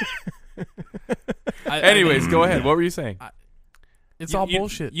 Anyways, go ahead. What were you saying? It's all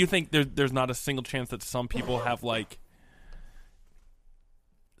bullshit. You think there's not a single chance that some people have like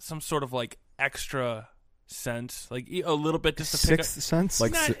some sort of like extra sense, like a little bit just to pick up. Sixth sense.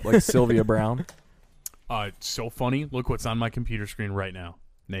 Like like Sylvia Brown. It's so funny. Look what's on my computer screen right now,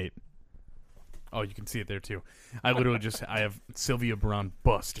 Nate. Oh, you can see it there too. I literally I have Sylvia Brown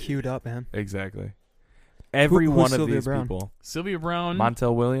busted. queued up, man. Exactly. Every who's one of Sylvia these Brown? people. Sylvia Brown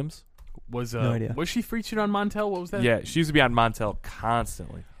Montel Williams. was No idea. was she featured on Montel? What was that? Yeah, she used to be on Montel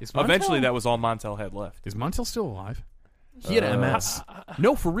constantly. Is Montel, Eventually, that was all Montel had left. is Montel still alive? He had MS. Uh,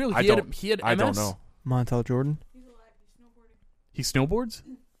 No, for real. I He had don't- he had MS. I don't know. Montel Jordan. He snowboards.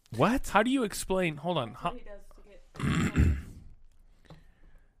 What? How do you explain? Hold on.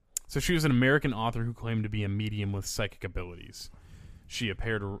 So she was an American author who claimed to be a medium with psychic abilities. She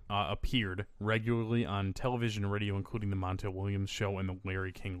appeared regularly on television and radio, including the Montel Williams Show and the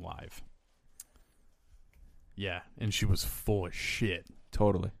Larry King Live. Yeah, and she was full of shit.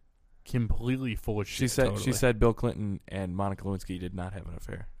 Totally. Completely full of She shit. said totally. she said Bill Clinton and Monica Lewinsky did not have an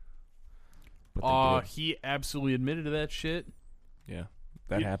affair. But they did. He absolutely admitted to that shit. Yeah,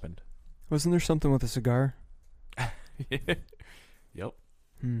 that Yeah. happened. Wasn't there something with a cigar? Yep.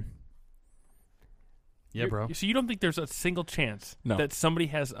 Yeah, bro. So you don't think there's a single chance No. that somebody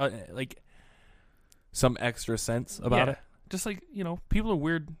has like Some extra sense about yeah, it. just like people are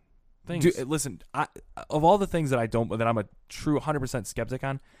weird things. Dude, listen, of all the things that I'm a true 100% skeptic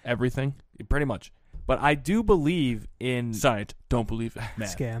on, Everything. pretty much. But I do believe in Science. Don't believe it.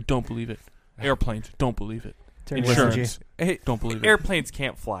 Math. Scam. Don't believe it. Airplanes. Don't believe it. Technology. Insurance. Hey, Don't believe it. airplanes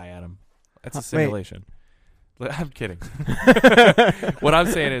can't fly, Adam. That's a Wait. simulation. I'm kidding. What I'm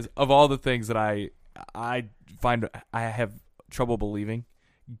saying is, of all the things that I find I have trouble believing,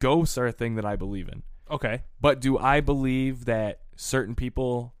 ghosts are a thing that I believe in. Okay. But do I believe that certain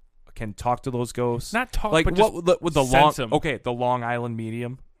people can talk to those ghosts? Not talk, Like but just what with the long sense 'em. the Long Island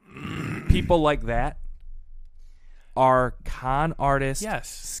medium? People like that are con artists,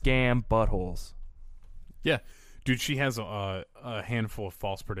 yes. scam buttholes. Yeah. Dude, she has a handful of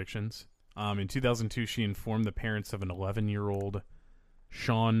false predictions. In 2002, she informed the parents of an 11-year-old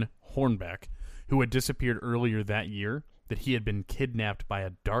Sean Hornbeck, who had disappeared earlier that year, that he had been kidnapped by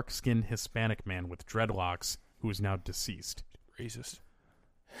a dark-skinned Hispanic man with dreadlocks who is now deceased. Racist.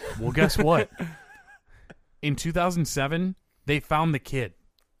 Well, guess what? In 2007, they found the kid.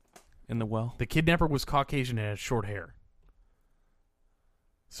 In the well. The kidnapper was Caucasian and had short hair.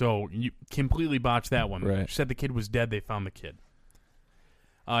 So you completely botched that one. Right. She said the kid was dead. They found the kid.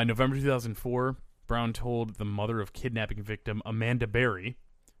 In November 2004, Brown told the mother of kidnapping victim Amanda Berry,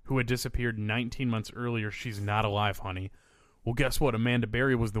 who had disappeared 19 months earlier, she's not alive, honey. Well, guess what? Amanda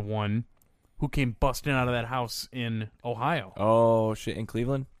Berry was the one who came busting out of that house in Ohio. Oh shit! In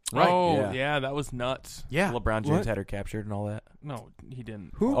Cleveland, Right. Oh, Yeah. yeah, that was nuts. Yeah. LeBron James What? had her captured and all that. No, he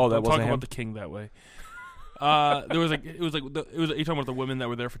didn't. Who? Oh, that Don't talk wasn't him. about the king that way. There was like you talking about the women that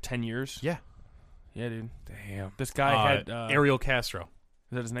were there for 10 years? Yeah. Yeah, dude. Damn. This guy had Ariel Castro. is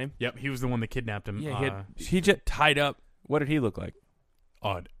that his name? Yep, he was the one that kidnapped him. Yeah, he had He just tied up. What did he look like?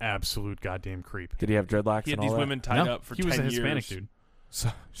 An absolute goddamn creep. Did he have dreadlocks He had and all these that? women tied No, up for he 10 was a years. Hispanic dude. So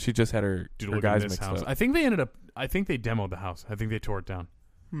she just had her Dude, her lived in guys this mixed house. up. I think they tore it down. I think they tore it down.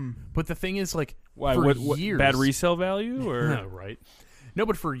 But the thing is, like, Why? for What years, bad resale value or right? No,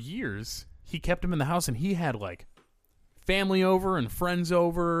 but for years he kept him in the house, and he had like family over and friends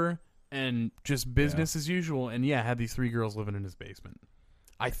over, and just business as usual. And had these 3 girls living in his basement.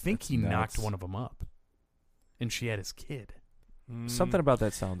 I think That's he knocked nuts. one of them up, and she had his kid. Something about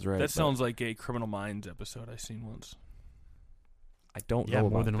that sounds right. That but sounds like a Criminal Minds episode I seen once. I don't Yeah, know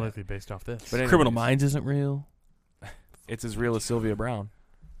more about than that. likely based off this. But anyways, Criminal Minds isn't real. It's as real as Sylvia Brown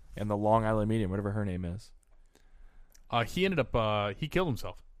and the Long Island Medium, whatever her name is. He ended up he killed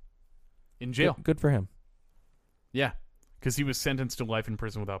himself in jail. Good for him. Yeah, because he was sentenced to life in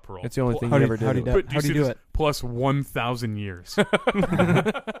prison without parole. It's the only thing How'd he he- ever did. how'd he do- But how'd he see do this? it? Plus 1,000 years. He hung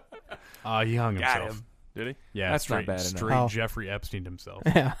Got himself. him. Did he? Yeah, That's not straight, bad enough. straight How? Jeffrey Epstein himself.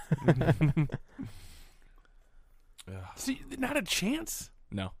 Yeah. See, not a chance.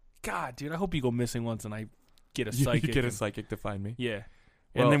 No. God, dude, I hope you go missing once and I get a You psychic. get a and- psychic to find me. Yeah.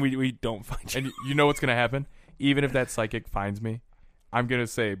 Well- And then we don't find you. And you know what's going to happen? Even if that psychic finds me, I'm going to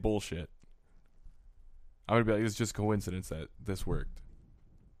say bullshit. I'm going to be like, it's just coincidence that this worked.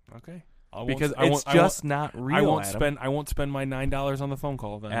 Okay. Because it's just not real, I won't Adam. spend my $9 on the phone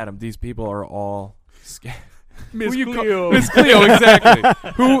call then. Adam, these people are all... Miss Who you call- Cleo. Miss Cleo,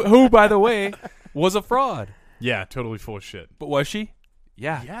 exactly. who, by the way, was a fraud. Yeah, totally full of shit. But was she?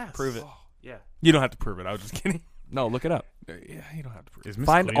 Yeah. Yes. Prove it. Yeah. You don't have to prove it. I was just kidding. No, look it up. Yeah, you don't have to prove Is it. Miss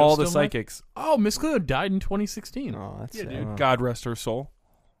Find Cleo all the still alive? psychics. Oh, Miss Cleo died in 2016. Oh, that's Yeah, sad. dude. God rest her soul.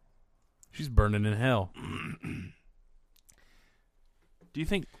 She's burning in hell. Do you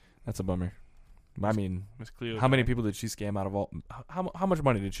think That's a bummer. I mean, Miss Cleo? how many died? people did she scam out of all... How much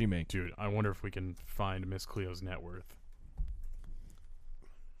money did she make? Dude, I wonder if we can find Miss Cleo's net worth.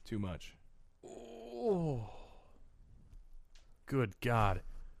 Too much. Oh. Good God.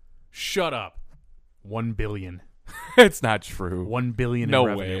 Shut up. 1 billion. It's not true. 1 billion No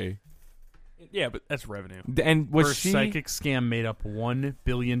in revenue. way. Yeah, but that's revenue. And was Her she... psychic scam made up $1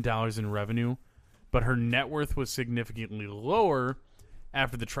 billion in revenue, but her net worth was significantly lower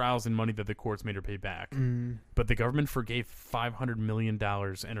after the trials and money that the courts made her pay back. But the government forgave $500 million,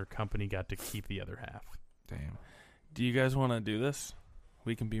 and her company got to keep the other half. Damn. Do you guys want to do this?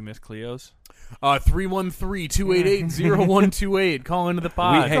 We can be Miss Cleo's. 313-288-0128. Call into the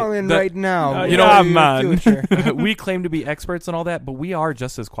pod. Hey, Call in the- right now. you know, We'll I'm tell you your future. We claim to be experts and all that, but we are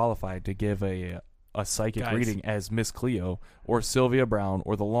just as qualified to give a psychic Guys. reading as Miss Cleo or Sylvia Brown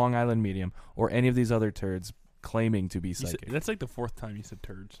or the Long Island Medium or any of these other turds claiming to be You said- psychic. that's like the 4th time you said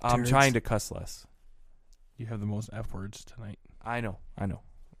turds. I'm Turds. trying to cuss less. You have the most F words tonight. I know.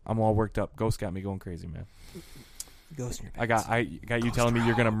 I'm all worked up. Ghost got me going crazy, man. Ghost in your I got you Ghost telling me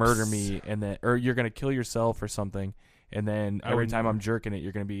you're gonna murder ropes. me and then or you're gonna kill yourself or something, and then I every would time never. I'm jerking it,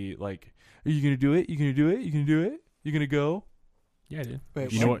 you're gonna be like, "Are you gonna do it? You gonna do it? You gonna do it? You gonna go?" Yeah, dude.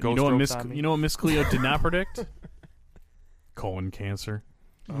 Wait, You know Shoot what? You ghost know what ropes Miss? on me. You know what Miss Cleo did not predict? Colon cancer,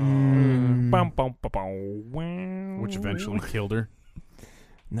 Mm. Bum, bum, bum, bum. which eventually killed her.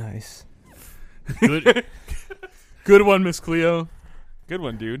 Nice. Good, good one, Miss Cleo. Good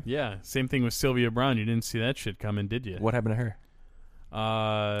one, dude. Yeah, same thing with Sylvia Brown. You didn't see that shit coming, did you? What happened to her?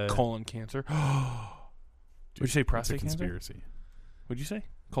 Colon cancer. Would you say It's a prostate cancer? conspiracy. Would you say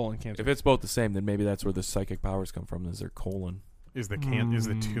colon cancer? If it's both the same, then maybe that's where the psychic powers come from. Is their colon Is the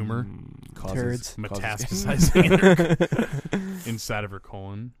tumor causes metastasizing in her, inside of her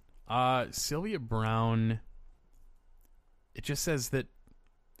colon? Sylvia Brown. It just says that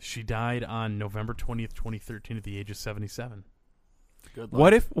she died on November 20th, 2013, at the age of 77. Good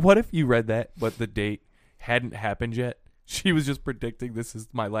What if you read that, but the date hadn't happened yet? She was just predicting this is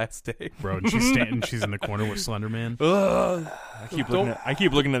my last day. Bro, and she's standing. She's in the corner with Slender Man. I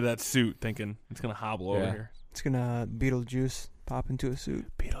keep looking at that suit, thinking it's gonna hobble over Yeah. here. It's gonna Beetlejuice pop into a suit.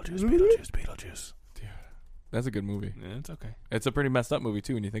 Beetlejuice. That's a good movie. Yeah, it's okay. It's a pretty messed up movie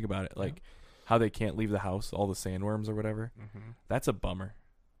too when you think about it. Like how they can't leave the house, all the sandworms or whatever. Mm-hmm. That's a bummer.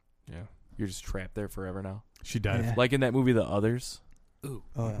 Yeah. You're just trapped there forever now. She died. Yeah. Like in that movie, The Others. Ooh.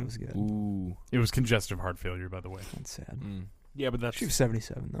 Oh, that was good. Ooh. It was congestive heart failure, by the way. That's sad. Mm. Yeah, but that's She was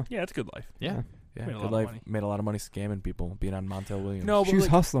 77 though. yeah, it's a good life. Yeah. Yeah, Made a lot good of life. money. Made a lot of money scamming people, being on Montel Williams. No, She was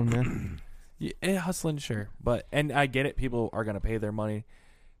hustling, man. Yeah, hustling, sure. But and I get it. People are gonna pay their money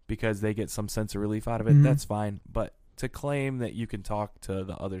because they get some sense of relief out of it. Mhm. That's fine. But to claim that you can talk to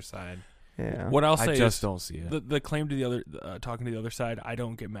the other side, Yeah. What I'll say I just is don't see it. the claim to the other talking to the other side. I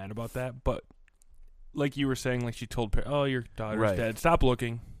don't get mad about that, but like you were saying, like she told, "Oh, your daughter's Right. dead. Stop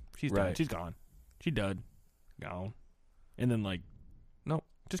looking. She's Right. dead. She's gone. She dead. Gone." And then like, No.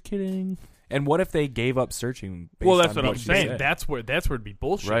 just kidding. And what if they gave up searching? Based Well, that's on what I'm she saying. said? That's where it'd be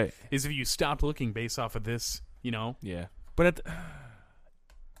bullshit. Right. Is if you stopped looking based off of this, Yeah. But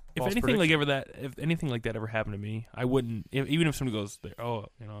If False anything prediction. if anything like that ever happened to me, I wouldn't. Even if somebody goes, they're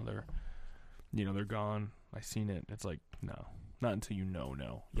gone. I seen it. It's like no, not until you know. You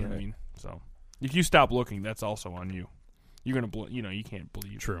know what I Right. mean? So if you stop looking, that's also on you. You're gonna, you can't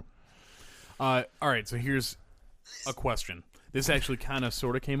believe. True. All right, so here's a question. This actually kind of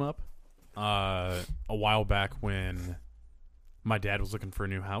sort of came up a while back when my dad was looking for a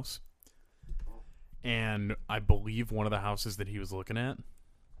new house. And I believe one of the houses that he was looking at,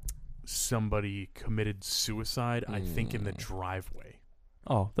 somebody committed suicide, I think in the driveway.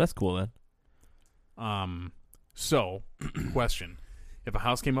 Oh, that's cool then. So, question. If a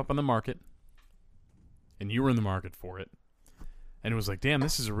house came up on the market and you were in the market for it, and it was like, damn,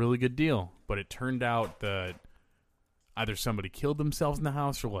 this is a really good deal, but it turned out that either somebody killed themselves in the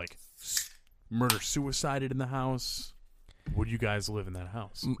house or like murder-suicided in the house, would you guys live in that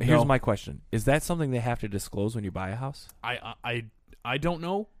house? Here's No. my question: is that something they have to disclose when you buy a house? I don't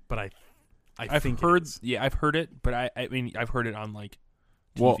know, but I've think heard. it is. Yeah, I've heard it, but I mean, I've heard it on like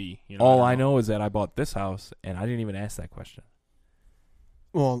Well, TV. All I know is that I bought this house, and I didn't even ask that question.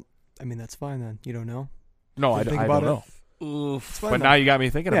 Well, I mean that's fine then. You don't know. No, I Think don't about it. know. It's fine But then. now you got me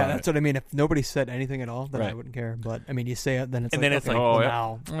thinking yeah, about that's what I mean. If nobody said anything at all, then I Right. wouldn't care. But I mean, you say it, then it's And like, then it's okay, like, oh, well, yeah.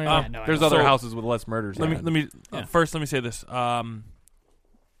 now. it. yeah, no, I There's know. other So, houses with less murders. Let than me Yeah. first. Let me say this.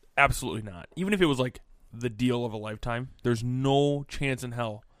 Absolutely not. Even if it was like the deal of a lifetime, there's no chance in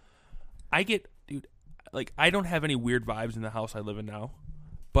hell. Dude, like I don't have any weird vibes in the house I live in now,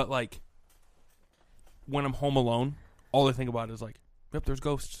 but like when I'm home alone, all I think about is like, yep, there's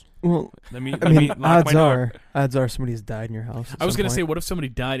ghosts. Well, Let me, I let me mean, lock my door. odds are somebody's died in your house. I was going to say, what if somebody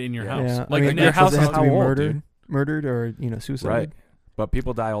died in your house? yeah, Like, I mean, your does house it is have to how be old, dude? murdered, or suicide. Right. But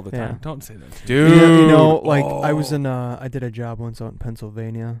people die all the Yeah. time. Don't say that. Dude. I was in. I did a job once out in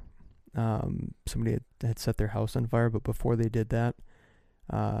Pennsylvania. Somebody had set their house on fire, but before they did that,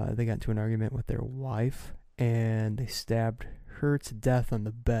 they got into an argument with their wife, and they stabbed her to death on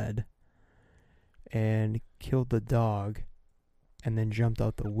the bed, and killed the dog, and then jumped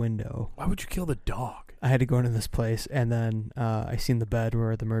out the window. Why would you kill the dog? I had to go into this place, and then I seen the bed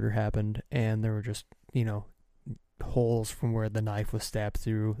where the murder happened, and there were just holes from where the knife was stabbed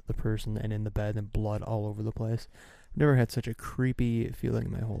through the person and in the bed, and blood all over the place. I've never had such a creepy feeling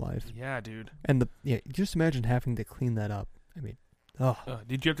in my whole life. Yeah, dude. And just imagine having to clean that up. I mean,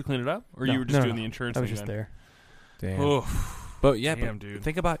 Did you have to clean it up, or No, you were just no, doing no. the insurance? I was thing just then? there. Damn. Oh, But yeah, damn, but dude.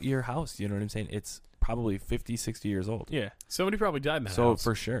 think about your house. You know what I'm saying? It's probably 50, 60 years old. Yeah. Somebody probably died in that So house.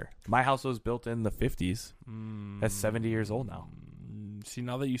 for sure. My house was built in the 50s. That's 70 years old now. See,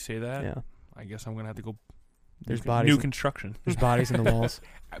 now that you say that, Yeah. I guess I'm gonna have to go. There's new, bodies. New in, construction. there's bodies in the walls.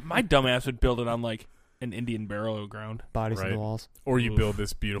 My dumbass would build it on like an Indian burial ground. Bodies in Right. the walls. Or you Oof. build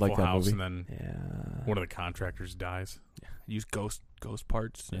this beautiful Like that house movie. and then Yeah. one of the contractors dies. Use ghost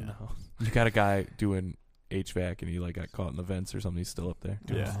parts in Yeah. the house. You got a guy doing HVAC and he like got caught in the vents or something. He's still up there.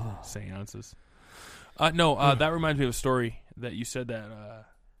 Yeah. Oh. Seances. That reminds me of a story that you said that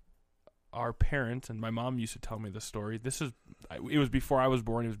our parents and my mom used to tell me this story. It was before I was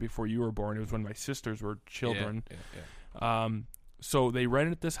born. It was before you were born. It was when my sisters were children. Yeah. So they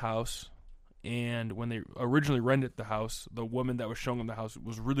rented this house, and when they originally rented the house, the woman that was showing them the house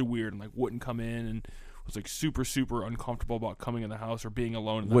was really weird and like wouldn't come in and was like super, super uncomfortable about coming in the house or being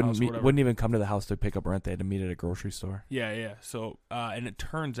alone in the house or whatever. Wouldn't even come to the house to pick up rent. They had to meet at a grocery store. Yeah. So, and it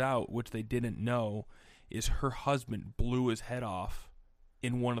turns out, which they didn't know, is her husband blew his head off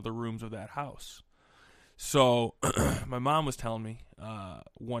in one of the rooms of that house. So, my mom was telling me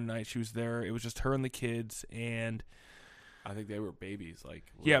one night she was there. It was just her and the kids, and I think they were babies. Like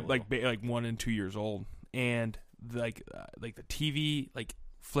like 1 and 2 years old, and like the TV like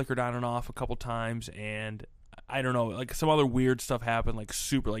flickered on and off a couple times, and I don't know, like some other weird stuff happened, like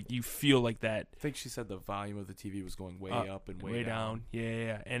super, like you feel like that. I think she said the volume of the TV was going way up and way down.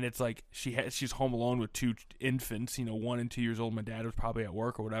 Yeah. And it's like she's home alone with 2 infants, 1 and 2 years old. My dad was probably at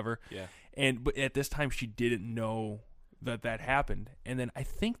work or whatever. Yeah. But at this time she didn't know that happened. And then I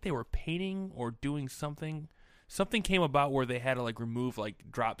think they were painting or doing something. Something came about where they had to like remove like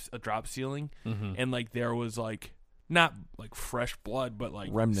a drop ceiling, and like there was like not like fresh blood, but like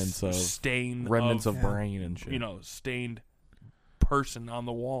remnants of brain and shit. Stained person on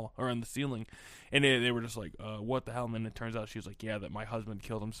the wall or on the ceiling, and they were just like, what the hell? And then it turns out she was like, yeah, that my husband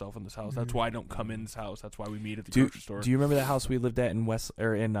killed himself in this house. That's why I don't come in this house. That's why we meet at the grocery store. Do you remember that house we lived at in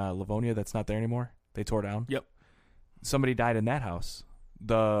Livonia that's not there anymore? They tore down. Yep. Somebody died in that house.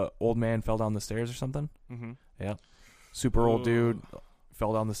 The old man fell down the stairs or something. Mm-hmm. Yeah. Super old dude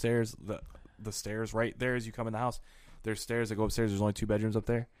fell down the stairs. The stairs right there as you come in the house. There's stairs that go upstairs. There's only 2 bedrooms up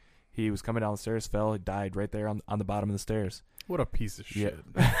there. He was coming down the stairs, fell, he died right there on the bottom of the stairs. What a piece of Yeah. shit.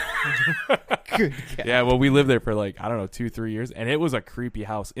 Good God. Yeah, well, we lived there for like, I don't know, 2-3 years, and it was a creepy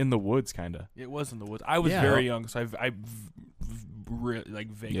house in the woods, kind of. It was in the woods. I was Yeah. very young, so I like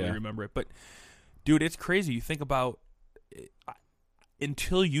vaguely Yeah. remember it. But dude, it's crazy. You think about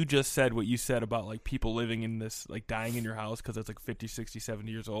until you just said what you said about like people living in this, like dying in your house because it's like 50, 60,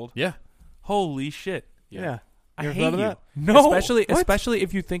 70 years old. Yeah. Holy shit. Yeah. I You ever hate thought of you. that? No. Especially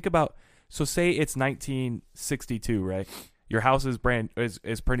if you think about, so say it's 1962, right? Your house is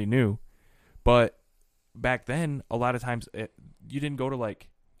is pretty new, but back then a lot of times you didn't go to like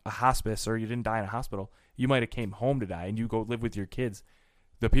a hospice or you didn't die in a hospital. You might have came home to die and you go live with your kids.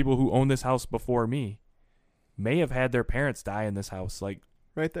 The people who owned this house before me may have had their parents die in this house. Like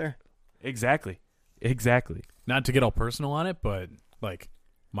Right there. exactly. Not to get all personal on it, but like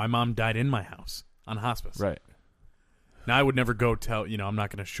my mom died in my house on hospice. Right. Now I would never go tell, I'm not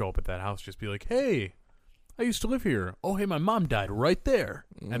going to show up at that house, just be like, hey, I used to live here. Oh, hey, my mom died right there.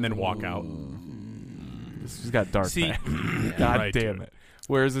 And then walk out. This just got dark. See, man. God Right, damn dude. it.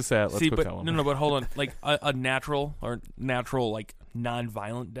 Where is this at? Let's go but tell him. no, but hold on. Like a natural like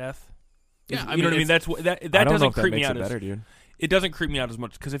non-violent death. Yeah, you know what I mean. That's what that I don't know doesn't if that creep me makes out it as better, dude. it doesn't creep me out as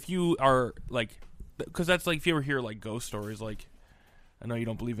much because if you are like, because that's like if you ever hear like ghost stories, like I know you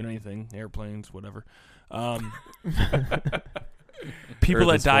don't believe in anything, airplanes, whatever. People Earth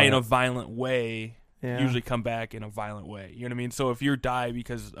that is die in flat. a violent way Yeah. usually come back in a violent way. You know what I mean? So if you die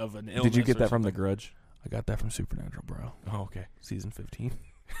because of an illness, Did you get or that from The something- Grudge? I got that from Supernatural, bro. Oh, okay. Season 15.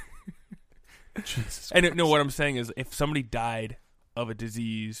 Jesus. And no, what I'm saying is, if somebody died of a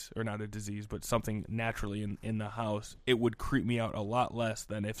disease, or not a disease, but something naturally in the house, it would creep me out a lot less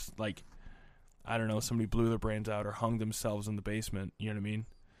than if, like, I don't know, somebody blew their brains out or hung themselves in the basement. You know what I mean?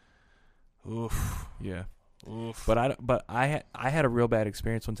 Oof. Yeah. Oof. But I had a real bad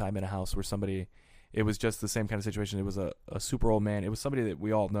experience one time in a house where somebody, it was just the same kind of situation. It was a super old man. It was somebody that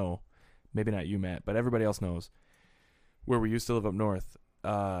we all know, maybe not you, Matt, but everybody else knows, where we used to live up north.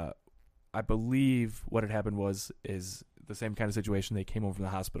 I believe what had happened is the same kind of situation. They came over from the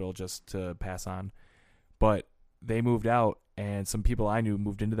hospital just to pass on, but they moved out, and some people I knew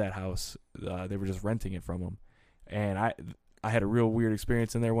moved into that house. They were just renting it from them, and I had a real weird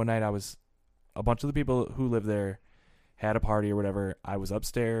experience in there one night. A bunch of the people who lived there had a party or whatever. I was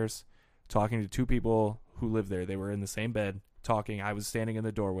upstairs talking to two people who lived there. They were in the same bed talking. I was standing in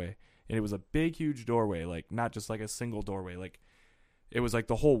the doorway, and it was a big, huge doorway, like not just like a single doorway. Like it was like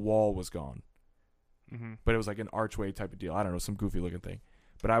the whole wall was gone, but it was like an archway type of deal. I don't know, some goofy looking thing.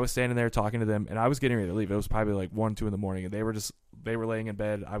 But I was standing there talking to them, and I was getting ready to leave. It was probably like 1, 2 in the morning, and they were laying in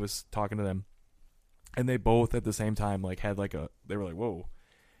bed. I was talking to them, and they both at the same time like had like they were like, whoa.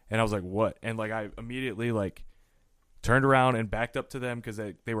 And I was like, what? And like I immediately like turned around and backed up to them because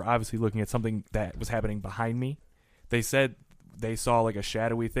they were obviously looking at something that was happening behind me. They said they saw like a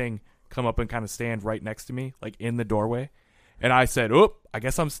shadowy thing come up and kind of stand right next to me, like in the doorway. And I said, "Oop, I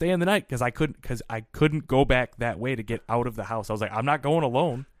guess I'm staying the night because I couldn't go back that way to get out of the house." I was like, "I'm not going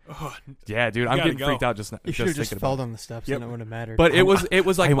alone." Yeah, dude, I'm gotta getting go. freaked out just You should have just thinking fell about it. down the steps Yep. and it wouldn't have mattered. But it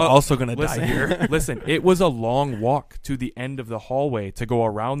was like I'm also gonna die listen, here. Listen, it was a long walk to the end of the hallway to go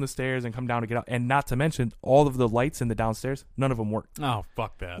around the stairs and come down to get out, and not to mention all of the lights in the downstairs. None of them worked. Oh,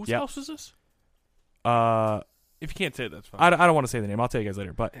 fuck that. Whose Yep. house is this? I If you can't say it, that's fine. don't want to say the name. I'll tell you guys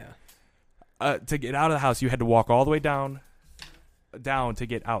later. But yeah. to get out of the house, you had to walk all the way down to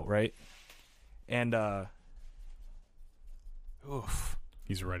get out, right? And Oof.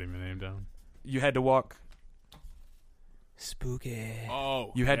 He's writing the name down. you had to walk. Spooky.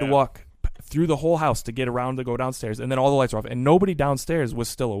 Oh, You had to walk through the whole house to get around to go downstairs, and then all the lights were off, and nobody downstairs was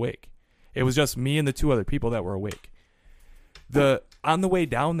still awake. It was just me and the 2 other people that were awake. On the way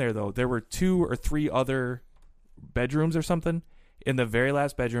down there, though, there were 2 or 3 other bedrooms or something. In the very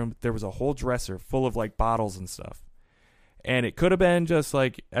last bedroom, there was a whole dresser full of like bottles and stuff. And it could have been just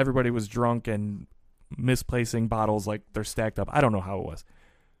like everybody was drunk and misplacing bottles like they're stacked up. I don't know how it was.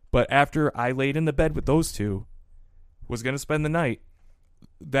 But after I laid in the bed with those 2, was going to spend the night,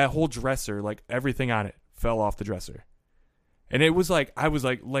 that whole dresser, like everything on it, fell off the dresser. And it was like, I was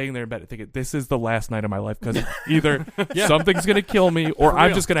like laying there in bed thinking, this is the last night of my life because either something's going to kill me or For I'm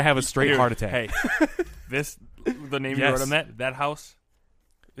real. just going to have a straight Dude, heart attack. Hey, the name you Yes. wrote on that house.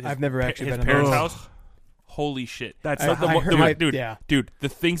 I've never actually his been in parents' those. house. Holy shit! That's I- not I heard- I- dude, yeah. dude, the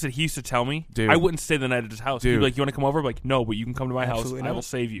things that he used to tell me, Dude. I wouldn't stay the night at his house. He'd Dude. be like, "You want to come over?" I'm like, no, but you can come to my Absolutely house. I not. will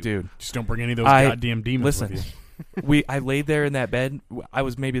save you, dude. Just don't bring any of those I- goddamn demons listen. with you. I laid there in that bed. I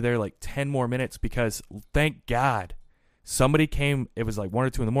was maybe there like 10 more minutes because thank God somebody came. It was like 1 or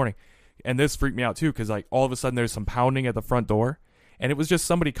 2 in the morning. And this freaked me out too because like all of a sudden there's some pounding at the front door and it was just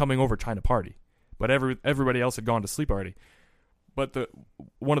somebody coming over trying to party, but everybody else had gone to sleep already. But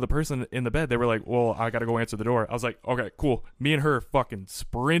one of the person in the bed, they were like, well, I got to go answer the door. I was like, okay, cool. Me and her fucking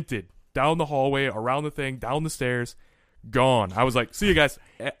sprinted down the hallway, around the thing, down the stairs, gone. I was like, see you guys.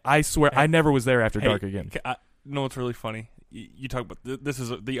 I swear, I never was there after dark again. No, it's really funny. You talk about this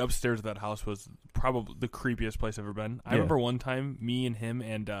is the upstairs of that house was probably the creepiest place I've ever been. I remember one time, me and him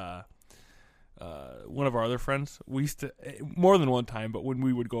and one of our other friends, we used to, more than one time, but when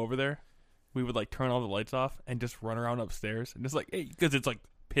we would go over there, we would like turn all the lights off and just run around upstairs and just like, hey, because it's like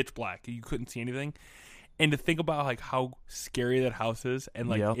pitch black, you couldn't see anything. And to think about like how scary that house is, and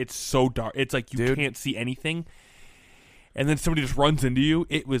like it's so dark, it's like you can't see anything, and then somebody just runs into you.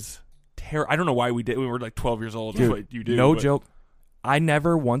 It was I don't know why we did. We were like 12 years old. Dude, that's what you do. No joke. I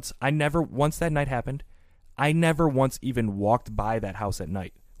never once that night happened, I never once even walked by that house at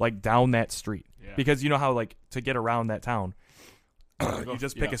night, like down that street, because you know how like to get around that town, you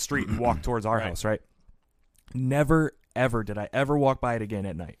just pick a street and walk towards our house, right? Never ever did I ever walk by it again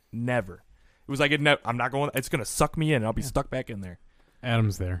at night. Never. It was like I'm not going. It's gonna suck me in. And I'll be stuck back in there.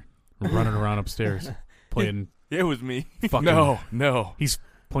 Adam's there, running around upstairs, playing. It was me. Fucking, no. He's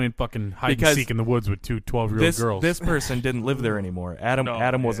playing fucking hide and seek in the woods with two 12-year-old girls. This person didn't live there anymore.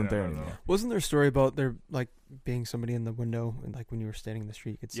 Adam wasn't there anymore. Wasn't there a story about there like being somebody in the window, and like when you were standing in the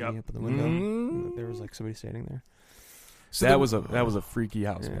street, you could see up in the window. And there was like somebody standing there. So that was a freaky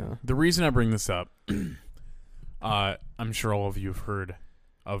house. Yeah. Man. The reason I bring this up, I'm sure all of you have heard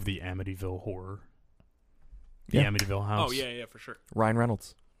of the Amityville horror. The Amityville house. Oh yeah, for sure. Ryan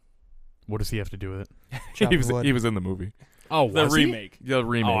Reynolds. What does he have to do with it? he was in the movie. Oh, the remake. The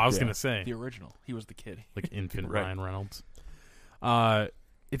remake. Oh, I was gonna say the original. He was the kid, like infant Right. Ryan Reynolds.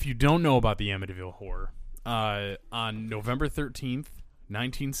 If you don't know about the Amityville horror, on November 13th,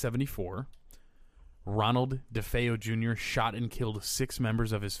 1974, Ronald DeFeo Jr. shot and killed 6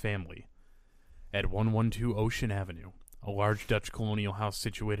 members of his family at 112 Ocean Avenue, a large Dutch colonial house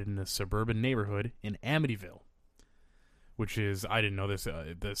situated in a suburban neighborhood in Amityville, which is, I didn't know this,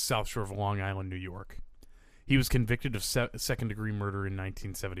 the South Shore of Long Island, New York. He was convicted of second-degree murder in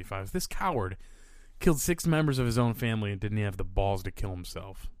 1975. This coward killed 6 members of his own family and didn't have the balls to kill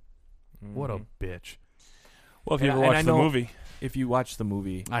himself. What a bitch. Well, if you ever watched the movie. If you watch the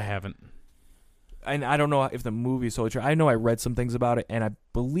movie. I haven't. And I don't know if the movie is so true. I know I read some things about it, and I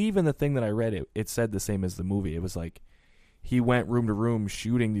believe in the thing that I read, it said the same as the movie. It was like he went room to room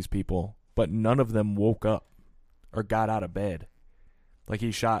shooting these people, but none of them woke up or got out of bed. Like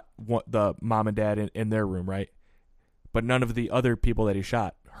he shot the mom and dad in their room, right? But none of the other people that he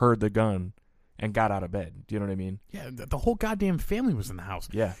shot heard the gun and got out of bed. Do you know what I mean? Yeah, the whole goddamn family was in the house.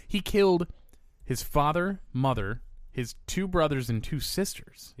 Yeah. He killed his father, mother, his 2 brothers, and 2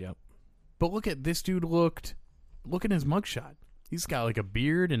 sisters. Yep. But look at this dude look at his mugshot. He's got like a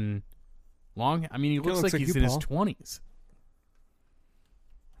beard and long. I mean, he looks like he's in his 20s.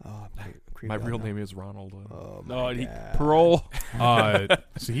 Oh, My real name is Ronald. Oh, No, God. parole.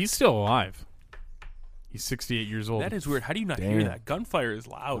 So he's still alive. He's 68 years old. That is weird. How do you not hear that? Gunfire is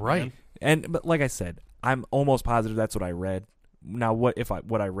loud, Right. man. But like I said, I'm almost positive that's what I read. Now,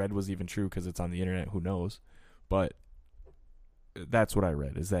 what I read was even true because it's on the internet? Who knows? But that's what I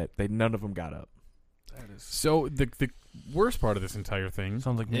read, is that none of them got up. That is. So the worst part of this entire thing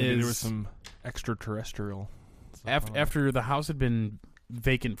Sounds like maybe there was some extraterrestrial. after the house had been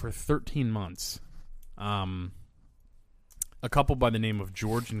vacant for 13 months. A couple by the name of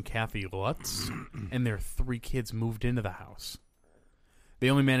George and Kathy Lutz and their 3 kids moved into the house. They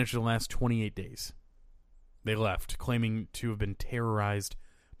only managed to last 28 days. They left, claiming to have been terrorized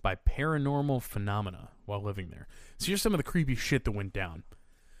by paranormal phenomena while living there. So here's some of the creepy shit that went down.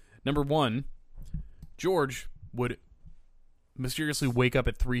 Number 1, George would mysteriously wake up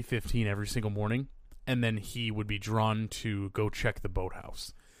at 3:15 every single morning, and then he would be drawn to go check the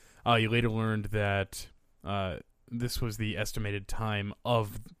boathouse. You later learned that this was the estimated time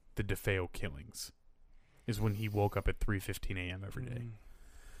of the DeFeo killings, is when he woke up at 3:15 a.m. every day.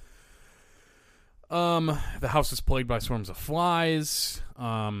 The house is plagued by swarms of flies.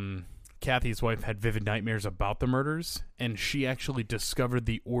 Kathy's wife had vivid nightmares about the murders, and she actually discovered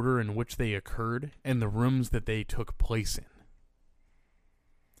the order in which they occurred and the rooms that they took place in.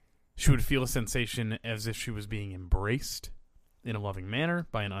 She would feel a sensation as if she was being embraced in a loving manner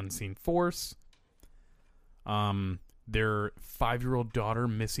by an unseen force. Their 5-year-old daughter,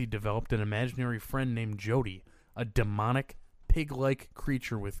 Missy, developed an imaginary friend named Jody, a demonic, pig-like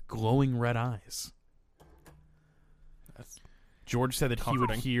creature with glowing red eyes. George said that he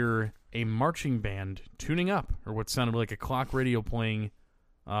would hear a marching band tuning up, or what sounded like a clock radio playing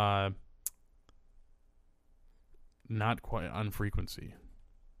not quite on frequency.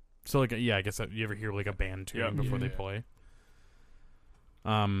 So like, yeah, I guess you ever hear like a band tune before they play.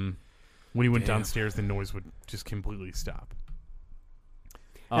 When he went downstairs, the noise would just completely stop.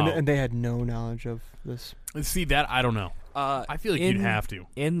 And they had no knowledge of this. See that I don't know. I feel like you'd have to.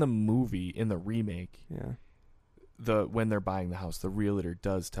 In the movie, in the remake, Yeah. when they're buying the house, the realtor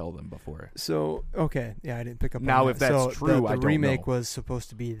does tell them before. So okay, yeah, I didn't pick up. Now, on if that. that's so true, the I don't remake know. was supposed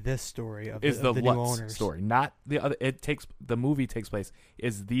to be this story of Is the the new Lutz owners. story, not the other? The movie takes place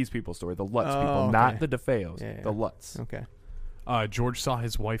is these people's story, the Lutz Oh, people, okay. not the DeFeos, Yeah, yeah. the Lutz. Okay. George saw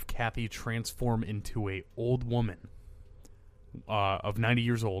his wife Kathy transform into a old woman of 90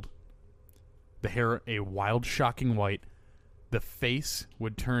 years old. The hair a wild, shocking white. The face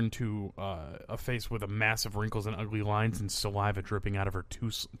would turn to a face with a massive wrinkles and ugly lines and saliva dripping out of her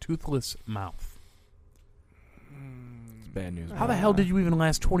toothless mouth. It's bad news. How the hell did you even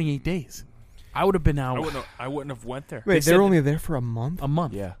last 28 days? I would have been out I wouldn't have went there. Wait, said they were only there for a month. a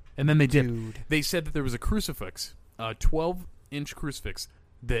month. Yeah. And then they did. Dude. They said that there was a crucifix, a 12-inch crucifix,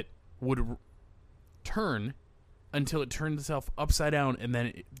 that would turn until it turned itself upside down, and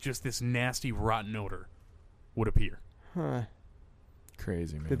then just this nasty, rotten odor would appear. Huh.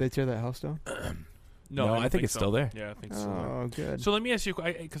 Crazy, man. Did they tear that house down? No, don't I think it's so. still there. Yeah, I think so. Oh, good. So let me ask you,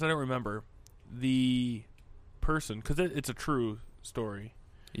 because I don't remember the person, because it's a true story.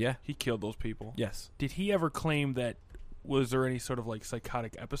 Yeah. He killed those people. Yes. Did he ever claim that? Was there any sort of like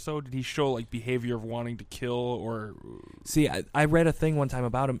psychotic episode? Did he show like behavior of wanting to kill or? See, I read a thing one time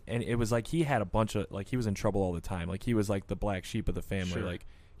about him, and it was like he had a bunch of he was in trouble all the time. Like he was like the black sheep of the family. Sure. Like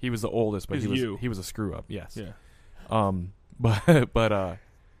he was the oldest, but He's he was a screw up. Yes. Yeah.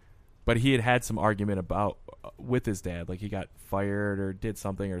 But he had some argument about with his dad. Like he got fired or did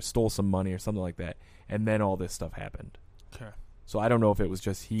something or stole some money or something like that, and then all this stuff happened. Okay. So I don't know if it was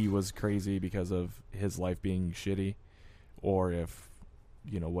just he was crazy because of his life being shitty, or if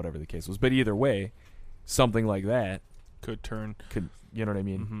whatever the case was. But either way, something like that Could turn. could, you know what I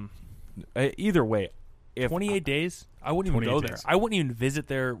mean? Mm-hmm. Either way, if 28 days? I wouldn't even 28 go there. days. I wouldn't even visit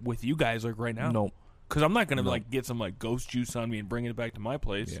there with you guys like right now. No. Because I'm not going to No. like get some like ghost juice on me and bring it back to my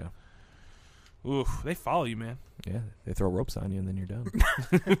place. Yeah. Oof, they follow you, man. Yeah. They throw ropes on you and then you're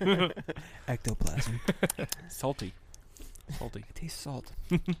done. Ectoplasm. Salty. Salty. It tastes salt.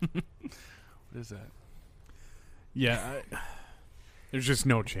 What is that? Yeah, there's just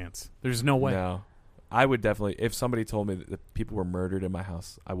no chance. There's no way. No. I would definitely, if somebody told me that people were murdered in my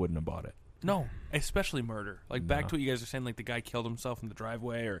house, I wouldn't have bought it. No, especially murder. Like back No. to what you guys are saying, like the guy killed himself in the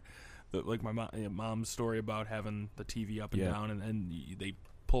driveway, or like my mom's story about having the TV up and Yeah. down, and they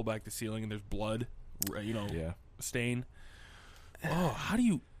pull back the ceiling and there's blood, Yeah. stain. Oh, how do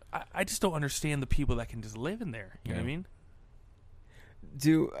you? I just don't understand the people that can just live in there. You know what I mean?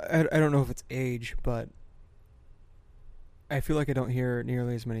 I don't know if it's age, but I feel like I don't hear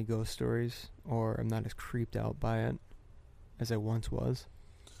nearly as many ghost stories, or I'm not as creeped out by it as I once was.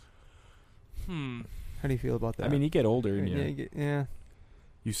 How do you feel about that? I mean, you get older and yeah,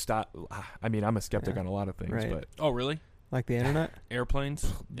 you stop. I mean, I'm a skeptic Yeah. on a lot of things, Right. but Oh, really? like the internet. Airplanes,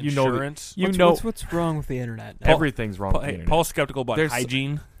 You know that- insurance. What's wrong with the internet? everything's wrong with the Hey, internet. Paul's skeptical about There's-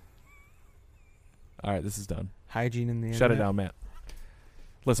 hygiene. All right, this is done. Hygiene in the internet. Shut it down, Matt.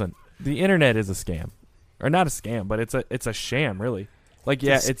 Listen, the internet is a scam, or not a scam, but it's a sham, really. Like,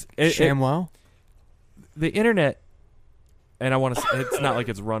 yeah, it's ShamWow. the internet, and I want to. It's not like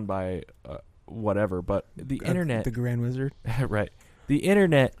it's run by whatever, but the internet, The Grand Wizard. right? The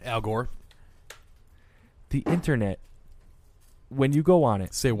internet, Al Gore, the internet. When you go on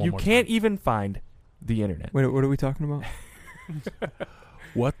it, say one you more can't time. even find the internet. Wait, what are we talking about?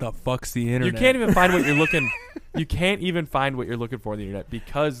 What the fuck's the internet? You can't even find what you're looking. You can't even find what you're looking for on the internet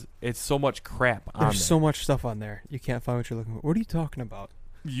because it's so much crap on There's there. so much stuff on there. You can't find what you're looking for. What are you talking about?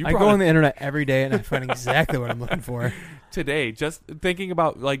 You I go on the internet every day and I find exactly what I'm looking for. Today, just thinking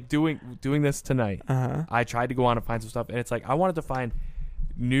about like doing this tonight. Uh-huh. I tried to go on and find some stuff, and it's like I wanted to find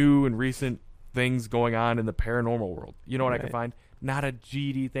new and recent things going on in the paranormal world. You know what I could Right. find? Not a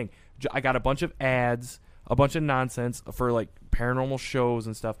GD thing. I got a bunch of ads, a bunch of nonsense for like paranormal shows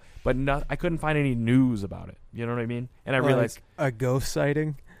and stuff, but I couldn't find any news about it. You know what I mean? And I realized, a ghost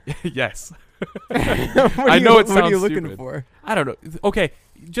sighting. yes, I know it What are you sounds looking stupid. for? I don't know. Okay,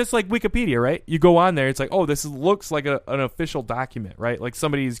 just like Wikipedia, right? You go on there, it's like, oh, this looks like an official document, right? Like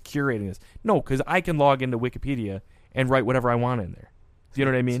somebody's curating this. No, because I can log into Wikipedia and write whatever I want in there. Do you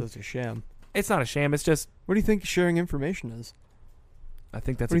know what I mean? So it's a sham. It's not a sham. It's just, What do you think sharing information is? I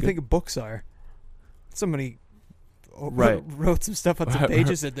think that's What do a you good, think books are? Somebody Right. wrote some stuff on some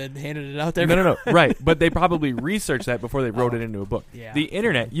pages and then handed it out there. No, right. But they probably researched that before they wrote it into a book. Yeah. The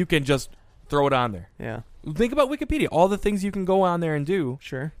internet, you can just throw it on there. Yeah. Think about Wikipedia. All the things you can go on there and do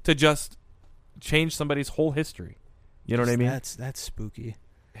Sure. to just change somebody's whole history. You know what I mean? That's spooky.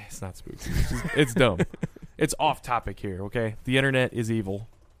 It's not spooky. It's dumb. It's off topic here, okay? The internet is evil.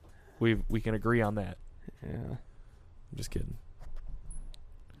 We can agree on that. Yeah. I'm just kidding.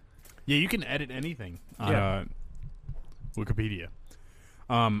 Yeah, you can edit anything on Yeah. Wikipedia.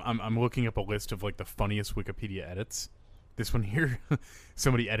 I'm looking up a list of like the funniest Wikipedia edits. This one here,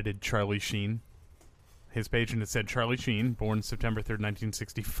 somebody edited Charlie Sheen, his page, and it said Charlie Sheen, born September 3rd,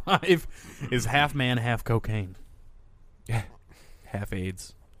 1965, is half man, half cocaine. Half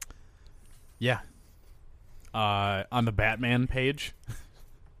AIDS. Yeah. On the Batman page,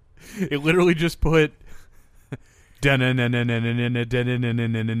 it literally just put over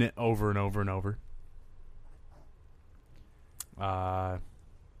and over and over.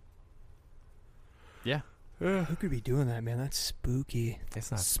 Yeah. Who could be doing that, man? That's spooky. It's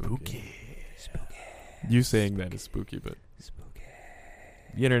not Spooky. You saying that is spooky, but Spooky.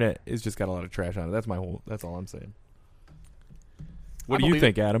 the internet has just got a lot of trash on it. That's all I'm saying. What I do you believe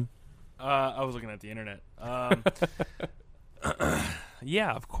think, Adam? I was looking at the internet.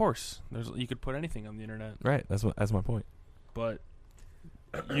 Yeah, of course. You could put anything on the internet, Right. That's my point. but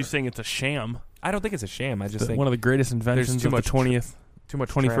you saying it's a sham? I don't think it's a sham. I just think One of the greatest inventions too of the much 20th, too much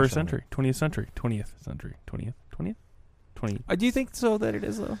 21st trash on it. century, 20th century, 20th century, 20th. Do you think so that it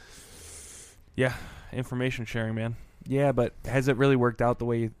is though? Yeah, information sharing, man. Yeah, but has it really worked out the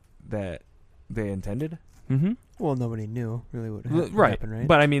way that they intended? Mm-hmm. Well, nobody knew really what Right. happened, right?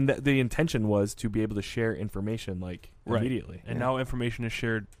 But I mean, the intention was to be able to share information like Right. immediately. And Yeah. now information is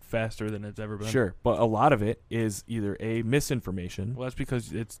shared faster than it's ever been. Sure, but a lot of it is either A, misinformation, Well, that's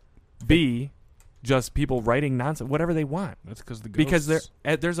because B, just people writing nonsense, whatever they want. that's because the Because ghosts-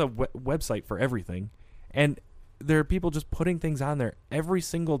 there's a website for everything, and there are people just putting things on there every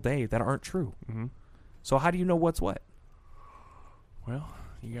single day that aren't true. Mhm. So how do you know what's what? Well,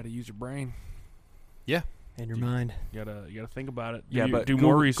 you got to use your brain. In your mind. You gotta think about it. Yeah, but do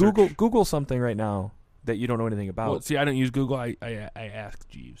more research. Google something right now that you don't know anything about. Well, see, I don't use Google. I ask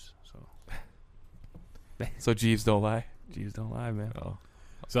Jeeves. So So Jeeves don't lie. Jeeves don't lie, man. Oh.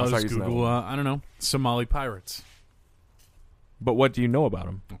 So I'll I'll start just using that Google, one. I don't know, Somali pirates. But what do you know about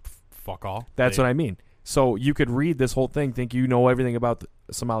them? Fuck all. That's what I mean. So you could read this whole thing, think you know everything about the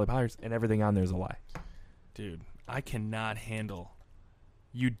Somali pirates, and everything on there is a lie. Dude, I cannot handle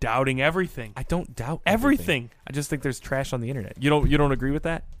you doubting everything. I don't doubt Everything. I just think there's trash on the internet. You don't agree with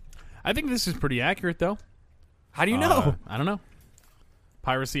that? I think this is pretty accurate, though. How do you know? I don't know.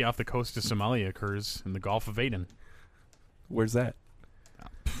 Piracy off the coast of Somalia occurs in the Gulf of Aden. Where's that?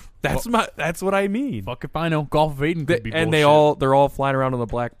 That's what I mean. Fuck if I know. Gulf of Aden could be And bullshit. they're all flying around on the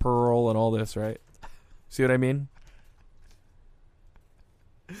Black Pearl and all this, right? See what I mean?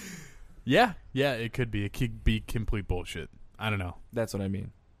 Yeah, it could be. It could be complete bullshit. I don't know. That's what I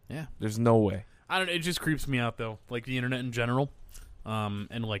mean. Yeah. There's no way. I don't know. It just creeps me out, though. Like the internet in general,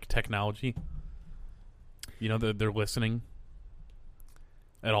 and like technology. You know, they're listening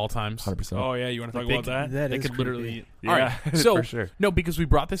at all times. 100%. Oh yeah, you want to talk Like, about that? That They is could creepy. literally. Yeah. All right. So for sure. no, because we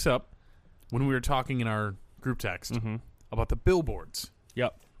brought this up when we were talking in our group text Mm-hmm. about the billboards.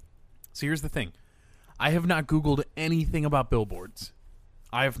 Yep. So here's the thing. I have not Googled anything about billboards.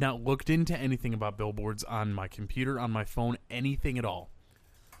 I have not looked into anything about billboards on my computer, on my phone, anything at all.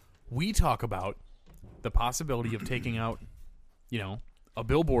 We talk about the possibility of taking out, a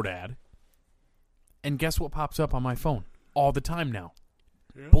billboard ad. And guess what pops up on my phone all the time now?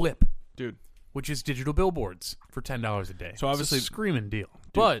 Blip. Dude. Which is digital billboards for $10 a day. So obviously- it's a screaming deal.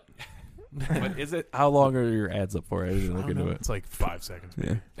 But But is it? How long are your ads up for? I didn't I look don't into know, it. it's like 5 seconds.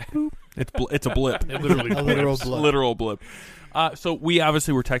 Yeah. It's a blip. It literally A literal blips. blip. Literal blip. So we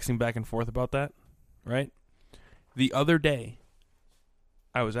obviously were texting back and forth about that, right? The other day,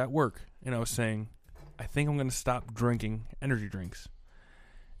 I was at work and I was saying, I think I'm going to stop drinking energy drinks.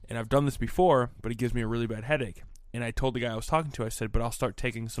 And I've done this before, but it gives me a really bad headache. And I told the guy I was talking to, I said, but I'll start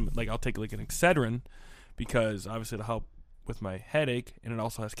taking I'll take like an Excedrin because obviously it'll help with my headache and it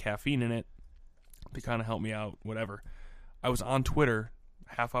also has caffeine in it to kind of help me out, whatever. I was on Twitter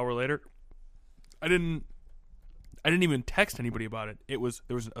half hour later. I didn't even text anybody about it. There was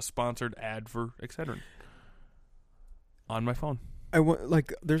a sponsored ad for Excedrin on my phone.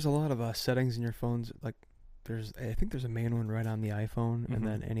 There's a lot of settings in your phones. Like, I think there's a main one right on the iPhone, Mhm. and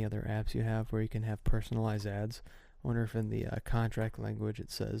then any other apps you have where you can have personalized ads. I wonder if in the contract language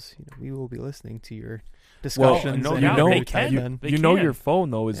it says, we will be listening to your discussions. no and doubt, your they every can. time then. They You know can. your phone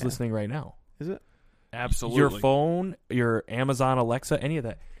though is Yeah. listening right now. Is it? Absolutely. Your phone, your Amazon Alexa, any of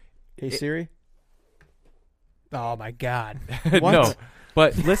that. Hey It- Siri. Oh my God. No, What?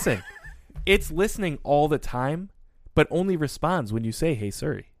 but listen, it's listening all the time, but only responds when you say, "Hey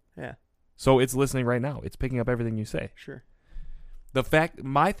Siri." Yeah, So it's listening right now. It's picking up everything you say. sure.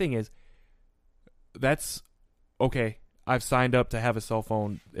 My thing is, that's okay. I've signed up to have a cell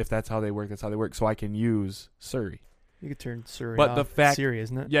phone. If that's how they work, that's how they work. So I can use Siri. You could turn Siri But off. the fact- Siri,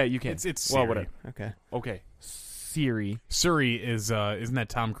 isn't it? Yeah, you can. It's well, Siri. whatever. Okay. Okay, Siri. Suri is isn't that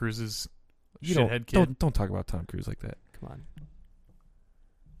Tom Cruise's You shithead kid? don't talk about Tom Cruise like that. Come on.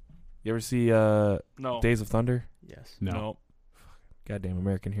 You ever see No. Days of Thunder? Yes. No. Goddamn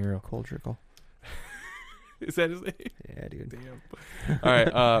American Hero. Cold trickle. Is that his name? Yeah, dude. Damn. All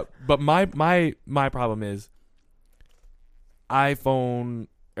right. But my problem is iPhone,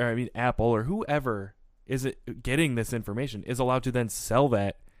 or I mean Apple, or whoever is it getting this information is allowed to then sell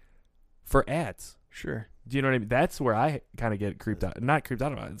that for ads. Sure. Do you know what I mean? That's where I kind of get creeped out. Not creeped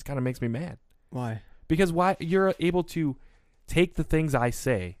out about it. It kind of makes me mad. Why? Because why you're able to take the things I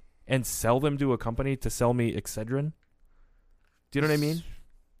say and sell them to a company to sell me Excedrin? Do you know what I mean?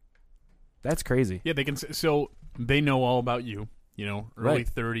 That's crazy. Yeah, they can. So they know all about you. You know, early Right.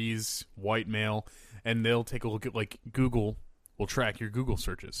 30s, white male, and they'll take a look at like Google will track your Google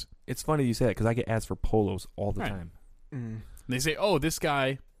searches. It's funny you say that because I get ads for polos all the Right. time. Mm. And they say, "Oh, this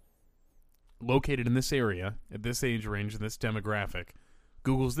guy located in this area at this age range and this demographic,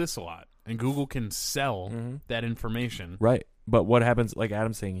 Google's this a lot," and Google can sell that information. Right. But what happens, like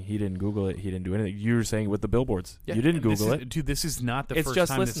Adam's saying, he didn't Google it, he didn't do anything. You were saying with the billboards. Yeah, You didn't and this Google is- it. Dude, this is not the It's first just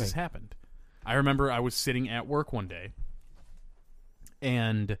time this listening. has happened. I remember I was sitting at work one day,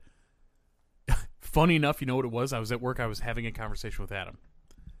 and funny enough, you know what it was? I was at work, I was having a conversation with Adam.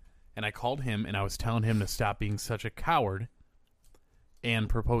 And I called him, and I was telling him to stop being such a coward and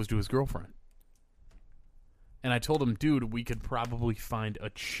propose to his girlfriend. And I told him, dude, we could probably find a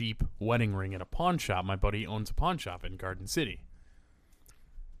cheap wedding ring at a pawn shop. My buddy owns a pawn shop in Garden City.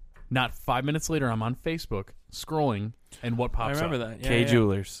 Not 5 minutes later, I'm on Facebook scrolling, and what I pops up? remember that. Yeah, K yeah.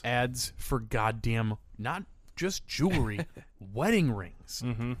 Jewelers. Ads for goddamn, not just jewelry, wedding rings.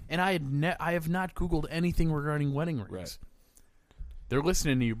 Mm-hmm. And I have not Googled anything regarding wedding rings. Right. They're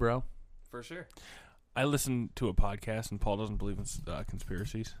listening to you, bro. For sure. I listened to a podcast, and Paul doesn't believe in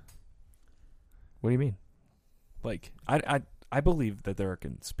conspiracies. What do you mean? Like, I believe that there are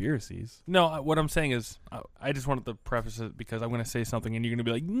conspiracies. no, what I'm saying is, I just wanted to preface it because I'm going to say something, and you're going to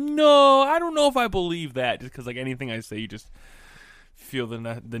be like, no, I don't know if I believe that. Just because, like, anything I say, you just feel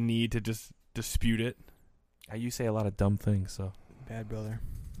the need to just dispute it. You say a lot of dumb things, so Bad brother.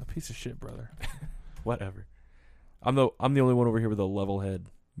 A piece of shit, brother. whatever. I'm the only one over here with a level head.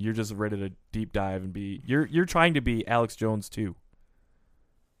 You're just ready to deep dive and be. You're trying to be Alex Jones too.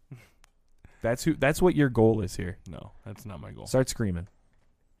 That's what your goal is here. No, that's not my goal. Start screaming.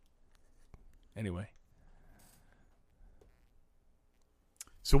 Anyway.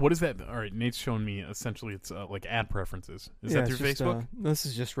 So what is that? All right, Nate's showing me essentially it's like ad preferences. Is that it's through just, Facebook? This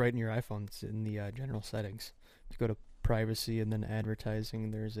is just right in your iPhone. It's in the general settings. If you go to privacy and then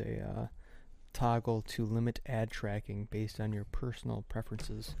advertising, there's a toggle to limit ad tracking based on your personal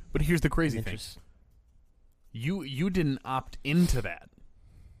preferences. But here's the crazy and thing. interests. You didn't opt into that.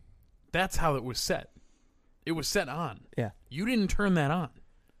 That's how it was set. It was set on. Yeah. You didn't turn that on.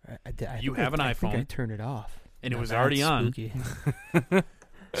 I You think have an I think I iPhone. turned it off. And it Now was that's already on. spooky.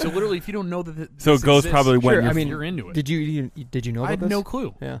 So literally, if you don't know that, So this it goes exists, probably when Sure, you're I mean, you're into it. Did you know I about had this? no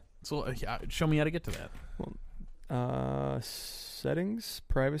clue. Yeah. So show me how to get to that. Settings,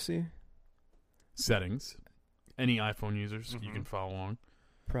 privacy, Settings. Any iPhone users, you Mhm. can follow along.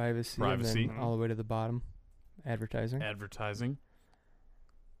 privacy, Privacy. and then all the way to the bottom, advertising. Advertising.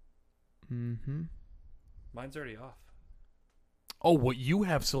 Mm-hmm. Mine's already off. Oh, what you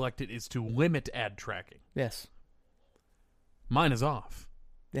have selected is to limit ad tracking. Yes. Mine is off.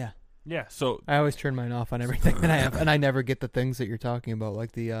 Yeah. Yeah, so I always turn mine off on everything that I have, and I never get the things that you're talking about,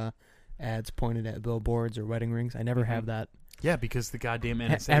 like the ads pointed at billboards or wedding rings. I never have that. Yeah, because the goddamn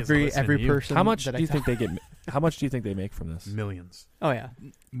NSA is Every listening to you. person. How much that do you I think they get? How much do you think they make from this? Millions. Oh yeah,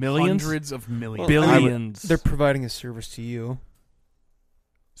 millions? Hundreds of millions. Well, Billions. they're providing a service to you.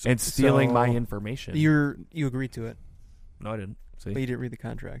 And stealing my So information. You agreed to it, No, I didn't. See, but you didn't read the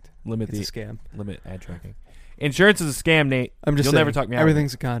contract. limit It's a scam. limit ad tracking. Insurance is a scam, Nate. I'm just You'll saying, never talk me out of it.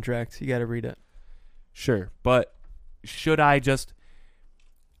 everything's a contract. You got to read it. Sure, but should I just?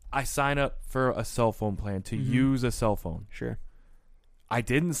 I sign up for a cell phone plan to Mhm. use a cell phone. Sure. I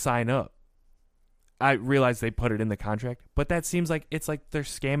didn't sign up. I realized they put it in the contract, but that seems like it's like they're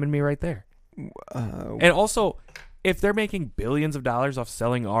scamming me right there. And also, if they're making billions of dollars off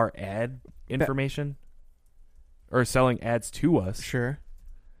selling our ad information or selling ads to us, sure.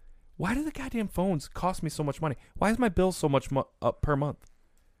 why do the goddamn phones cost me so much money? Why is my bill so much per month?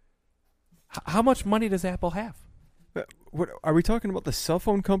 How much money does Apple have? What are we talking about? The cell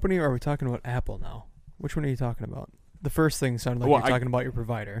phone company, or are we talking about Apple now? Which one are you talking about? The first thing sounded like Well, you're talking about your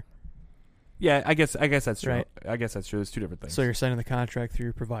provider. Yeah, I guess that's true. Right. I guess that's true. There's two different things. So you're signing the contract through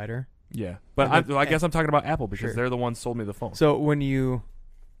your provider. Yeah, but And I guess I'm talking about Apple because Sure. they're the ones sold me the phone. So when you,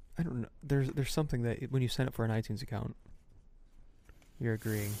 I don't know, there's something that when you sign up for an iTunes account, you're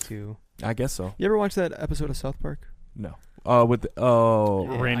agreeing to. I guess so. You ever watch that episode of South Park? No.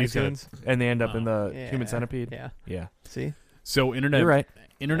 Randy's iTunes? and they end up in the Yeah. Human Centipede. Yeah. Yeah. See? So You're right.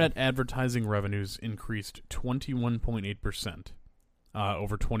 internet advertising revenues increased 21.8%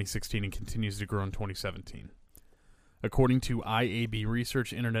 over 2016 and continues to grow in 2017. According to IAB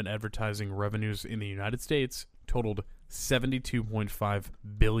Research, internet advertising revenues in the United States totaled $72.5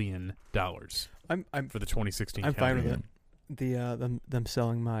 billion I'm for the 2016 I'm fine calendar with year. it. Them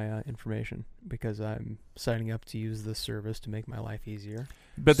selling my information because I'm signing up to use this service to make my life easier.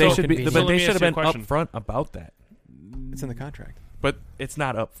 But So they should be. convenient. But So let they me should have ask you a been question. upfront about that. It's in the contract. But it's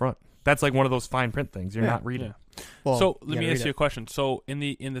not upfront. That's like one of those fine print things. You're Yeah. not reading. Well, so you let gotta me read ask you a it. question. So in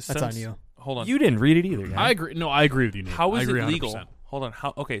the That's sense, on you. hold on. You didn't read it either. Guy. I agree. No, I agree with you, Nate. How is I agree it legal? 100%. Hold on.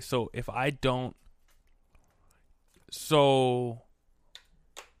 How? Okay. So if I don't, so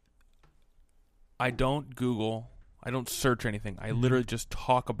I don't Google, I don't search anything. I Mhm. literally just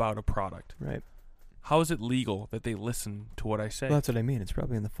talk about a product. Right. How is it legal that they listen to what I say? Well, that's what I mean. It's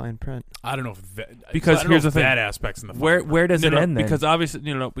probably in the fine print. I don't know if that, Because I don't here's know the if thing. that aspect's in the Where does it end then? Because obviously,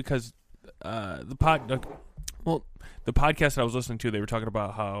 because Well- the podcast that I was listening to, they were talking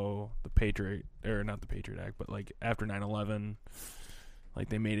about how the Patriot, or not the Patriot Act, but like after 9/11, like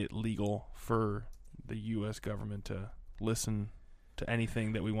they made it legal for the U.S. government to listen to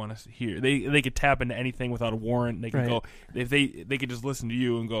anything that we want to hear. They could tap into anything without a warrant. They could Right. go if they could just listen to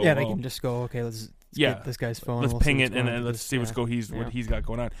you and go. Yeah, they well, can just go. Okay, let's Yeah. get this guy's phone. let's we'll see ping what's it and going on then with let's this. see what's Yeah. what he's got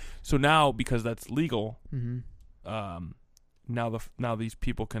going on. So now because that's legal, Mm-hmm. now these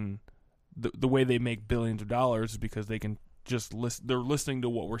people can the way they make billions of dollars is because they can just listen. They're listening to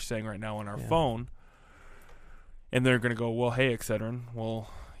what we're saying right now on our Yeah. phone, and they're going to go, well, hey, Excedrin, well,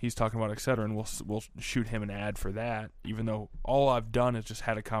 he's talking about Excedrin, we'll shoot him an ad for that, even though all I've done is just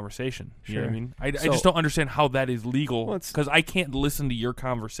had a conversation. You know what I Sure. mean? I So- just don't understand how that is legal Well, it's- because I can't listen to your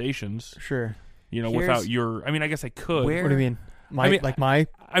conversations, Sure. Here's- without your. I mean, I guess I could. Where- What do you mean? My I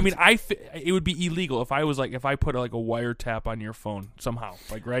mean, my it would be illegal if I put like a wiretap on your phone somehow,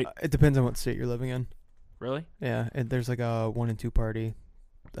 like right? it depends on what state you're living in. Really? Yeah, and there's like a 1 and 2 party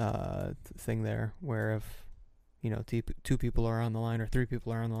thing there where if two people are on the line or 3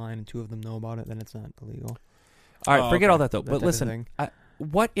 people are on the line and 2 of them know about it, then it's not illegal. All right, Oh, forget okay. all that though. That But type of listen, thing.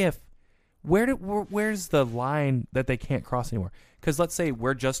 what if? Where's the line that they can't cross anymore? Because let's say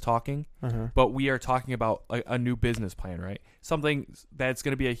we're just talking, but we are talking about like a new business plan, right? Something that's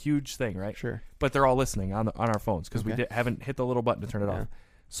going to be a huge thing, right? Sure. But they're all listening on our phones because we Okay. haven't hit the little button to turn it Yeah. off.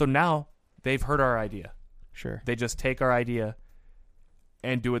 So now they've heard our idea. Sure. They just take our idea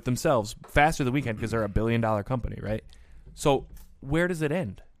and do it themselves faster than we can because they're $1 billion company, right? So where does it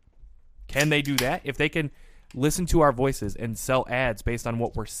end? Can they do that? If they can listen to our voices and sell ads based on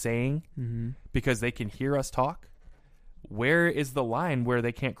what we're saying Mm-hmm. because they can hear us talk, where is the line where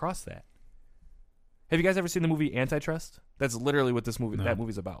they can't cross that? Have you guys ever seen the movie Antitrust? That's literally what No. that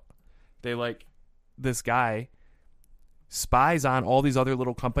movie's about. They this guy spies on all these other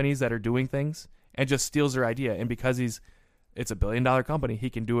little companies that are doing things and just steals their idea. And because it's $1 billion company, he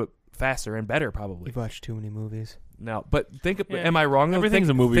can do it faster and better probably. You've watched too many movies. No, but Yeah. am I wrong? Though? Everything's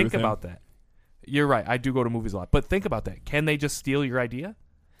think, a movie Think with him. about that. You're right. I do go to movies a lot, but think about that. Can they just steal your idea?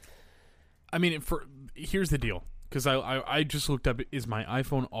 I mean, here's the deal, because I just looked up, is my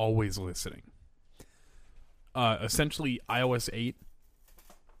iPhone always listening? Essentially, iOS 8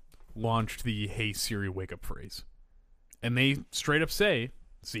 launched the "Hey Siri, wake up" phrase, and they straight up say,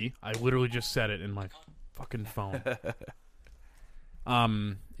 "See, I literally just said it in my fucking phone."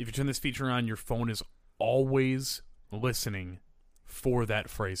 If you turn this feature on, your phone is always listening for that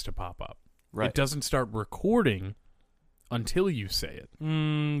phrase to pop up. Right. It doesn't start recording until you say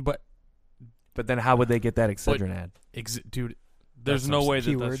it. But But then how would they get that Excedrin ad? Dude, there's that's no what I'm way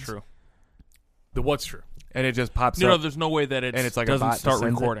saying. that that's Keywords. true. The what's true? And it just pops No, up. there's no way that it And it's like a doesn't bot start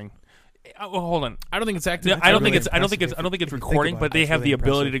sends it? recording. Well, hold on. I don't think it's active. Yeah, I don't think really it's. I don't think it's. impressive I don't think it's if you think recording, about but it. they That's have really the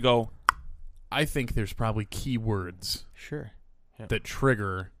ability impressive. to go. I think there's probably keywords Sure. that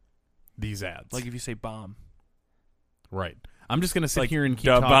trigger these ads. Like if you say bomb, right. I'm just gonna sit Like, here and keep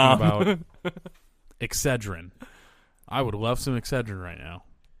da talking bomb. about Excedrin. I would love some Excedrin right now.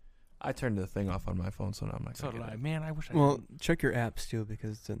 I turned the thing off on my phone, so now I'm not So going did to I. Man, I wish I Well, had check your apps too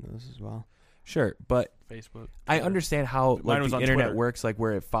because it's in those as well. Sure, but Facebook. I Twitter. understand how Mine was the on internet Twitter. works, like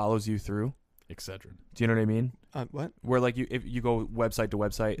where it follows you through. Excedrin. Do you know what I mean? What? Where like if you go website to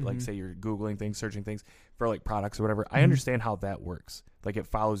website, like Mhm. say you're Googling things, searching things for like products or whatever. I Mhm. understand how that works. Like it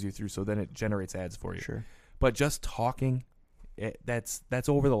follows you through, so then it generates ads for you. Sure. But just talking, that's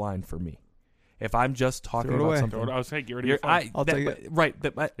over the line for me. If I'm just talking Throw it about away. something, I was saying, get rid of your phone. I'll take it. Right,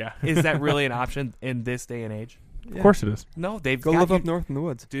 but Yeah. is that really an option in this day and age? Yeah. Of course it is. No, they've Go got live you, up north in the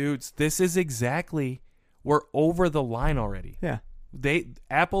woods. dudes. This is exactly we're over the line already. Yeah.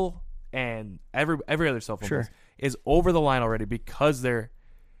 Apple and every other cell phone Sure. place is over the line already because they're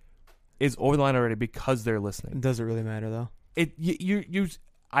listening. Does it really matter though?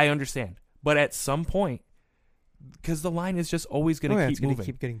 I understand, but at some point, because the line is just always going to it's keep gonna moving,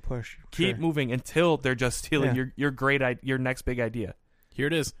 keep getting pushed. keep Sure. moving until they're just stealing Yeah. your next big idea. Here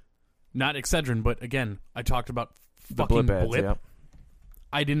it is. Not Excedrin, but again, I talked about The fucking blip blip. ads. Yeah.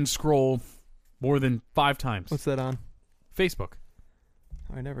 I didn't scroll more than 5 times. What's that on? Facebook.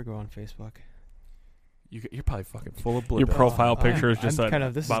 I never go on Facebook. You're probably fucking full of blip Your ads. profile I'm- picture is just I'm a kind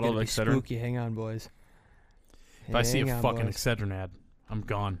of, this bottle is of gonna be Excedrin. spooky. Hang on, boys. If I see Hang a on, fucking boys. Excedrin ad, I'm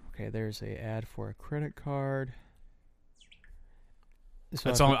gone. Okay, there's a ad for a credit card. So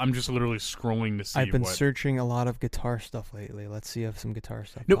That's I've all. been- I'm just literally scrolling to see I've been what. searching a lot of guitar stuff lately. Let's see if some guitar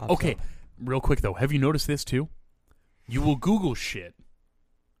stuff No, pops okay. up. Real quick though, have you noticed this too? You will Google shit,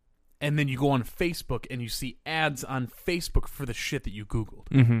 and then you go on Facebook and you see ads on Facebook for the shit that you Googled.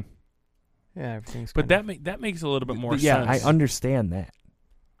 Mm-hmm. Yeah, everything's But kinda- that makes a little bit more yeah, sense. I understand that.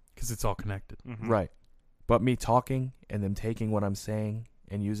 Because it's all connected. Mhm. Right. But me talking and them taking what I'm saying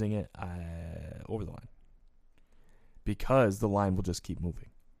and using it over the line. Because the line will just keep moving.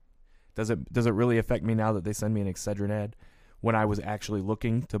 Does it really affect me now that they send me an Excedrin ad when I was actually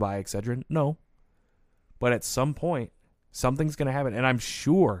looking to buy Excedrin? No. But at some point, something's going to happen. And I'm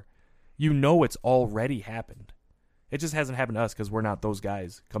sure it's already happened. It just hasn't happened to us because we're not those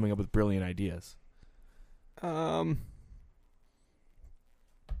guys coming up with brilliant ideas.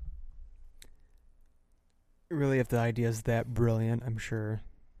 Really, if the idea is that brilliant, I'm sure.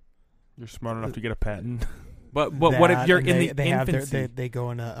 You're smart enough to get a patent. But what if That, you're and in they, the they have infancy? they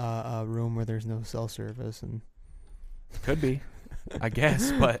go in a room where there's no cell service and Could be, I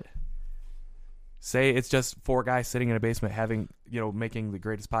guess. But say it's just 4 guys sitting in a basement having, making the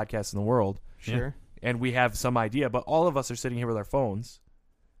greatest podcast in the world, sure. and we have some idea, but all of us are sitting here with our phones.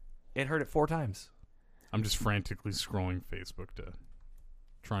 It heard it 4 times. I'm just frantically scrolling Facebook to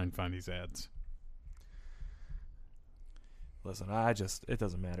try and find these ads. Listen, it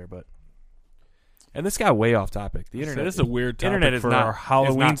doesn't matter, but. And this got way off topic. The internet. This is a weird topic internet is for not- our is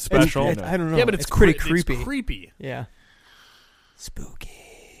Halloween not- special. I don't know. Yeah, but it's pretty creepy. creepy. It's creepy. Yeah. Spooky.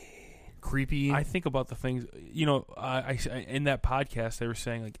 Creepy. I think about the things, I in that podcast they were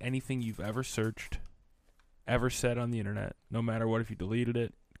saying like anything you've ever searched, ever said on the internet, no matter what, if you deleted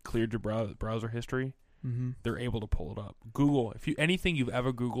it, cleared your browser history, Mm-hmm. they're able to pull it up. Google, anything you've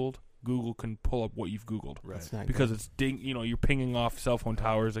ever Googled, Google can pull up what you've Googled. That's not Because good. it's you're pinging off cell phone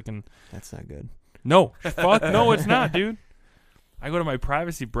towers that can. That's not good. No, fuck, no, it's not, dude. I go to my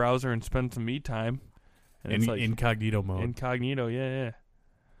privacy browser and spend some me time, and it's in like incognito mode. incognito. Yeah.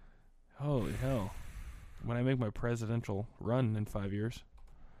 Holy hell! When I make my presidential run in 5 years,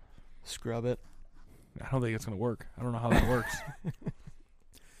 Scrub it. I don't think it's gonna work. I don't know how that works.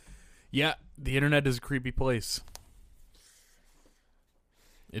 Yeah, the internet is a creepy place.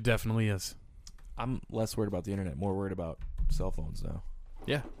 It definitely is. I'm less worried about the internet, more worried about cell phones now.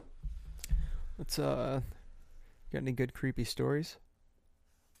 Yeah. Let's got any good creepy stories?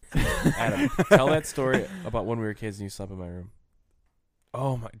 Adam, tell that story about when we were kids and you slept in my room.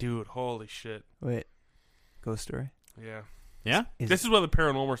 Oh my dude! Holy shit! Wait. Ghost story? Yeah, Yeah? this is where the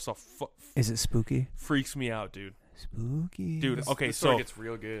paranormal stuff Is it spooky? freaks me out, dude. Spooky. Dude, okay, This story so gets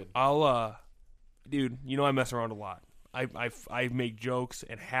real good. I'll dude, I mess around a lot. I make jokes,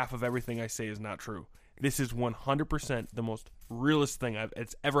 and half of everything I say is not true. This is 100% the most realist thing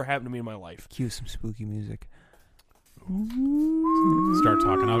it's ever happened to me in my life. Cue some spooky music. Start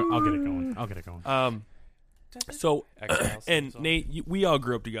talking. I'll get it going. So, X-Files and song. Nate, we all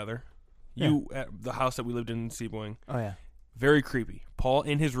grew up together. You at the house that we lived in Seaboing. Oh, yeah. Very creepy. Paul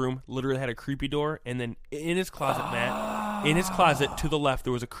in his room literally had a creepy door, and then in his closet, Matt, in his closet to the left,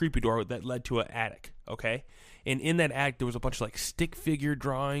 there was a creepy door that led to an attic. Okay, and in that attic there was a bunch of like stick figure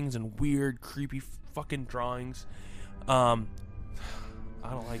drawings and weird, creepy fucking drawings. I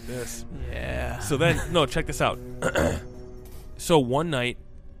don't like this. Yeah. So then, no, check this out. So one night,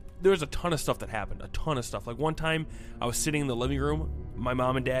 there was a ton of stuff that happened. A ton of stuff. Like one time, I was sitting in the living room. My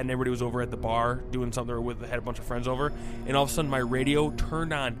mom and dad and everybody was over at the bar doing something had a bunch of friends over. And all of a sudden, my radio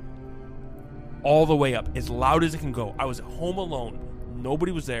turned on all the way up, as loud as it can go. I was at home alone.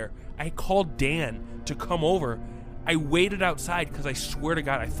 Nobody was there. I called Dan to come over. I waited outside because I swear to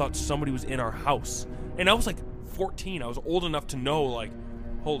God, I thought somebody was in our house. And I was like 14. I was old enough to know, like,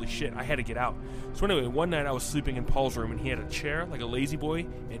 holy shit, I had to get out. So anyway, one night I was sleeping in Paul's room, and he had a chair, like a lazy boy,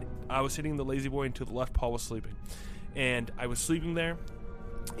 and I was sitting in the lazy boy, and to the left, Paul was sleeping. And I was sleeping there,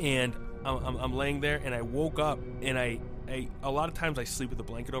 and I'm laying there, and I woke up, and I a lot of times I sleep with a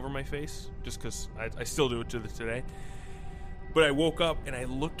blanket over my face, just because I still do it to this today. But I woke up, and I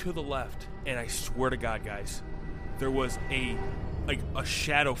looked to the left, and I swear to God, guys, there was a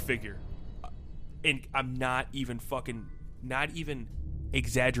shadow figure. And I'm not even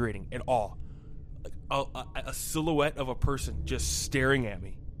exaggerating at all. A silhouette of a person just staring at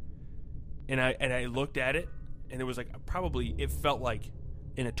me. And I looked at it, and it was like it felt like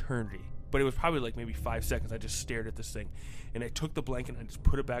an eternity. But it was probably like maybe 5 seconds. I just stared at this thing. And I took the blanket and I just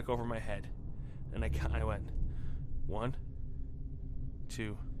put it back over my head. And I went 1,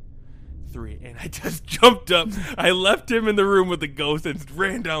 2, 3, and I just jumped up. I left him in the room with the ghost and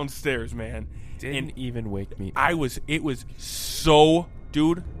ran downstairs, man. Didn't even wake me up. It was so,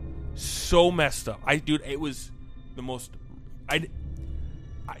 dude, so messed up. It was the most, I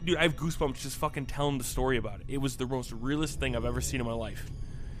have goosebumps just fucking telling the story about it. It was the most realest thing I've ever seen in my life,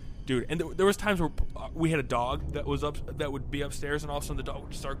 dude. And there was times where we had a dog that would be upstairs, and all of a sudden the dog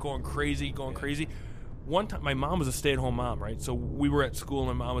would start going crazy. One time, my mom was a stay-at-home mom, right? So we were at school,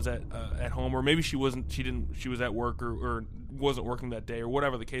 and my mom was at home, or maybe she wasn't. She was at work or wasn't working that day, or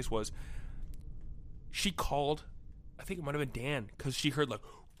whatever the case was. She called, I think it might have been Dan, because she heard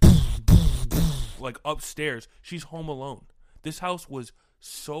like upstairs. She's home alone. This house was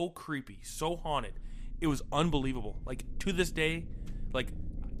so creepy, so haunted. It was unbelievable. Like, to this day, like,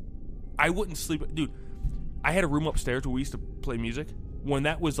 I wouldn't sleep. Dude, I had a room upstairs where we used to play music. When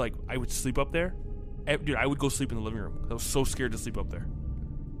that was like, I would sleep up there. Dude, I would go sleep in the living room. I was so scared to sleep up there.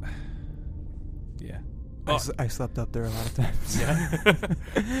 Yeah. I slept up there a lot of times.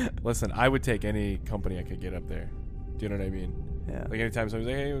 Yeah. Listen, I would take any company I could get up there. Do you know what I mean? Yeah. Like anytime somebody's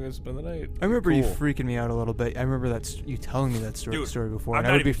like, "Hey, we're gonna spend the night." I remember you Cool. freaking me out a little bit. I remember you telling me that story Dude, before, I'm and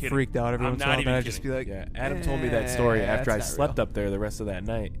I not would be even kidding. freaked out every I'm once in a not while. And even I'd just be like, Yeah, Adam told me that story after I that's not slept real. up there the rest of that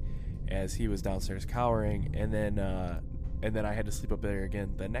night, as he was downstairs cowering, and then I had to sleep up there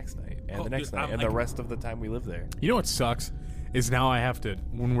again the next night, and Oh, the next dude, night, I'm and like- the rest of the time we lived there. You know what sucks is now I have to,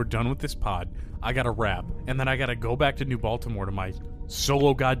 when we're done with this pod, I gotta wrap, and then I gotta go back to New Baltimore to my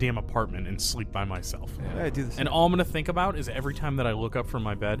solo goddamn apartment and sleep by myself. Yeah, I do this. And all I'm gonna think about is every time that I look up from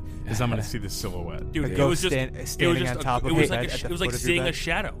my bed is I'm gonna see this silhouette. Dude, A it ghost was just standing on top of it your was bed like at the it was like foot of your seeing a bed.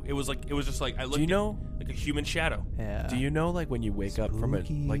 shadow. It was just like I looked. Do you know? Like a human shadow. Yeah. Do you know, like, when you wake up from it,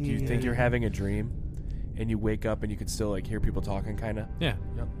 like, you think you're having a dream, and you wake up and you can still, like, hear people talking, kind of? Yeah.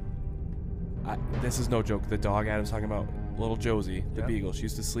 This is no joke. The dog Adam's talking about, little Josie, the Yeah. beagle, she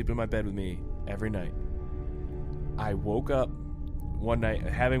used to sleep in my bed with me every night. I woke up one night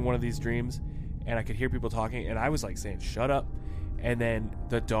having one of these dreams, and I could hear people talking, and I was like saying, "Shut up." And then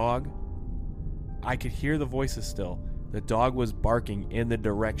the dog, I could hear the voices still. The dog was barking in the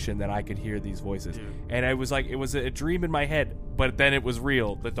direction that I could hear these voices. Dude. And I was like, it was a dream in my head, but then it was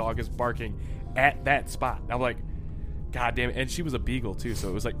real. The dog is barking at that spot. And I'm like, God damn it. And she was a beagle too, so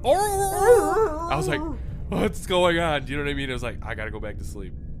it was like, I was like, what's going on? Do you know what I mean? It was like, I gotta go back to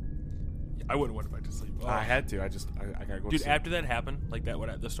sleep. I wouldn't went back to sleep. Oh. I had to. I gotta go to Dude, sleep. after that happened, like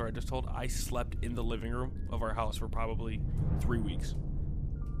the story I just told, I slept in the living room of our house for probably 3 weeks.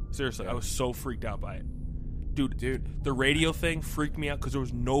 Seriously, I was so freaked out by it. Dude, the radio thing freaked me out because there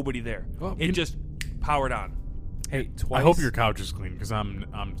was nobody there. Well, It just powered on. Hey, twice. I hope your couch is clean because I'm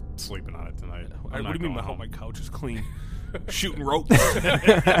sleeping on it tonight. What I'm do not you mean going by how home. my couch is clean? Shooting ropes.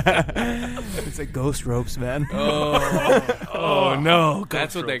 It's like ghost ropes, man. Oh no!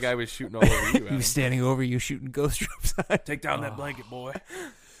 That's what that guy was shooting all over you. He Adam. was standing over you shooting ghost ropes. Take down that blanket, boy.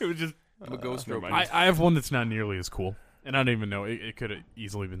 It was just. I'm a ghost rope. I have one that's not nearly as cool, and I don't even know. It could have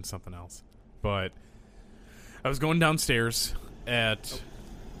easily been something else. But I was going downstairs at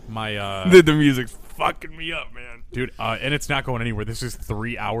my The music's fucking me up, man. dude, and it's not going anywhere. This is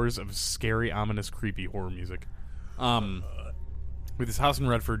 3 hours of scary, ominous, creepy horror music. With this house in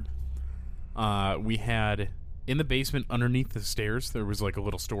Redford, we had in the basement underneath the stairs there was like a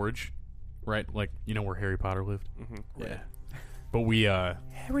little storage, right? Like, you know where Harry Potter lived. Mm-hmm. Yeah. But we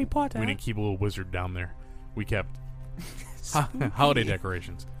Harry Potter. we didn't keep a little wizard down there. We kept holiday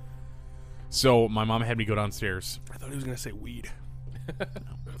decorations. So my mom had me go downstairs. I thought he was gonna say weed.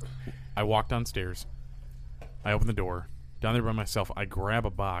 I walk downstairs. I open the door. Down there by myself, I grab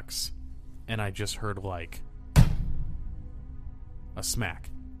a box, and I just heard like a smack,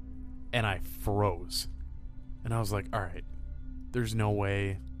 and I froze. And I was like, "All right, there's no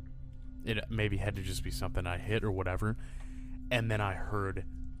way. It maybe had to just be something I hit or whatever. And then I heard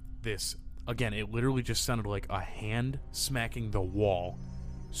this. Again, it literally just sounded like a hand smacking the wall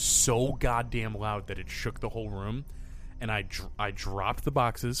so goddamn loud that it shook the whole room. And I dropped the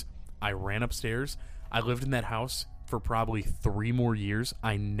boxes. I ran upstairs. I lived in that house for probably 3 more years.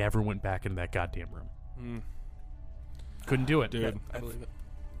 I never went back into that goddamn room. Couldn't do it. Dude, I believe it.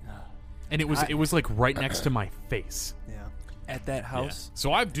 And it was like right next to my face. Yeah. At that house. Yeah.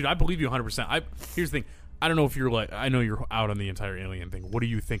 So I believe you 100%. Here's the thing. I don't know if you're like, I know you're out on the entire alien thing. What do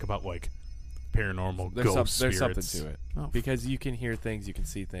you think about like paranormal ghost There's spirits? something to it. Oh, Because you can hear things, you can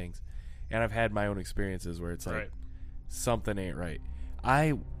see things. And I've had my own experiences where it's like Right. something ain't right.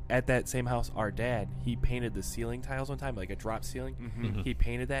 At that same house, our dad, he painted the ceiling tiles one time, like a drop ceiling. Mhm. He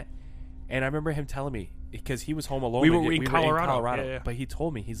painted that. And I remember him telling me, because he was home alone. We were in Colorado. Yeah. But he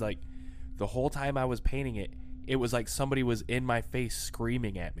told me, he's like, the whole time I was painting it, it was like somebody was in my face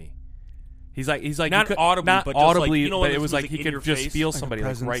screaming at me. He's like Not audibly, not but just like, audibly, you know, but when it was it's like he in could your just face? feel Like a somebody like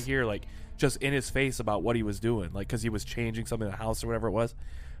presence. right here, like just in his face about what he was doing, like because he was changing something in the house or whatever it was.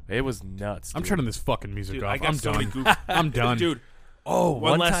 It was nuts. I'm dude. turning this fucking music Dude, off. I got I'm so done. many goofs. I'm done. Dude, Oh,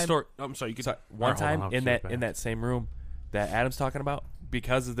 one last time, story. I'm sorry. You could. Sorry, one Alright, hold on, time I'll in flip that back. in that same room that Adam's talking about,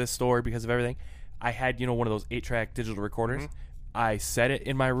 because of this story, because of everything, I had one of those 8-track digital recorders. I set it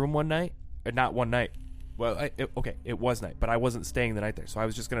in my room one night, or not one night. Well, it was night, but I wasn't staying the night there, so I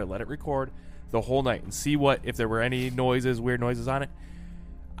was just gonna let it record the whole night and see if there were any weird noises on it.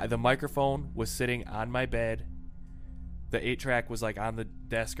 The microphone was sitting on my bed. The 8-track was like on the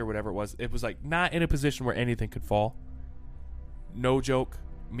desk or whatever it was. It was like not in a position where anything could fall. No joke.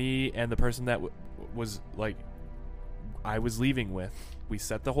 Me and the person that was like I was leaving with, we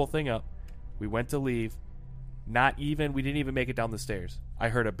set the whole thing up. We went to leave. We didn't even make it down the stairs. I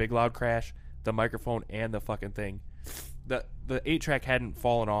heard a big loud crash, the microphone and the fucking thing. The 8-track hadn't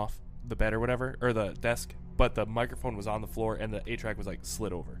fallen off the bed or whatever, or the desk, but the microphone was on the floor and the 8-track was like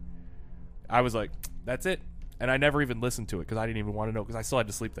slid over. I was like, that's it. And I never even listened to it because I didn't even want to know because I still had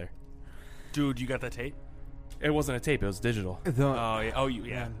to sleep there. Dude, you got that tape? It wasn't a tape, it was digital. Oh yeah. Oh, yeah.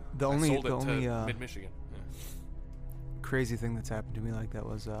 Man, the I only sold the it only to Mid-Michigan. crazy thing that's happened to me like that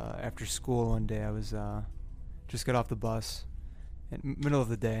was after school one day. I was just got off the bus in middle of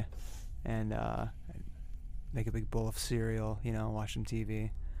the day, and I'd make a big bowl of cereal, watch some TV,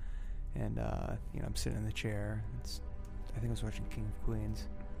 and I'm sitting in the chair. I think I was watching King of Queens.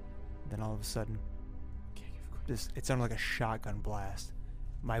 Then all of a sudden, it sounded like a shotgun blast.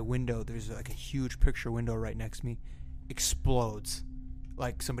 My window, there's like a huge picture window right next to me, explodes,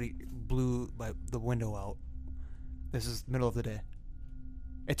 like somebody blew the window out. This is middle of the day.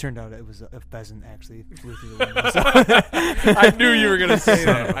 It turned out it was a pheasant actually flew through the window. So. I knew you were gonna say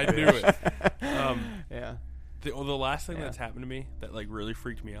that. I knew it. Yeah. The last thing Yeah. that's happened to me that like really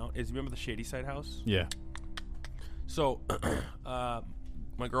freaked me out is, you remember the Shady Side house? Yeah. So,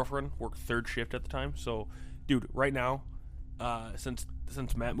 my girlfriend worked third shift at the time. So, dude, right now, since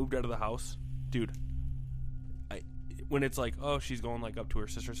Matt moved out of the house, dude, when it's like, oh, she's going like up to her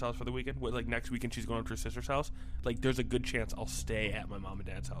sister's house for the weekend, like next weekend she's going up to her sister's house, like there's a good chance I'll stay at my mom and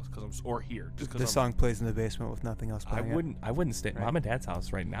dad's house or here just because The song plays in the basement with nothing else I playing. wouldn't stay at Right. Mom and Dad's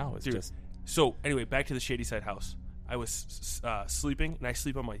house right now. It's Dude. just So anyway, back to the Shady Side house. I was sleeping, and I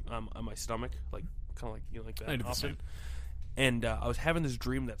sleep on my stomach, like kind of like like that. I do the often. same. And I was having this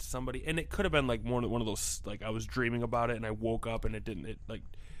dream that somebody, and it could have been like one of those, like I was dreaming about it, and I woke up and it didn't. It like,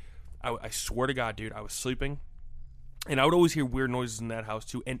 I swear to God, dude, I was sleeping, and I would always hear weird noises in that house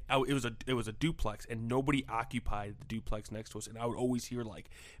too. And it was a duplex, and nobody occupied the duplex next to us, and I would always hear like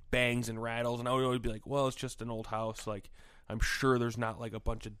bangs and rattles, and I would always be like, well, it's just an old house, like. I'm sure there's not like a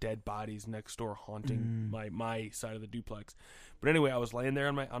bunch of dead bodies next door haunting my side of the duplex. But anyway, I was laying there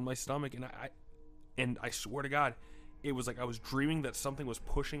on my stomach, and I swear to God, it was like I was dreaming that something was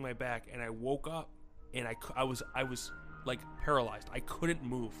pushing my back, and I woke up, and I was like paralyzed. I couldn't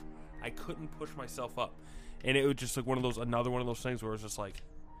move. I couldn't push myself up, and it was just like another one of those things where it was just like,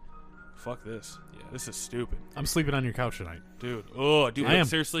 fuck this. Yeah, this is stupid, I'm sleeping on your couch tonight. dude. Oh, dude, I like, am.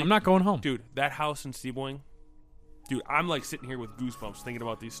 seriously, I'm not going home. dude. That house in Seaboying. Dude, I'm like sitting here with goosebumps thinking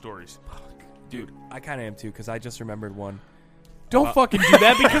about these stories. dude. I kind of am too because I just remembered one. Don't fucking do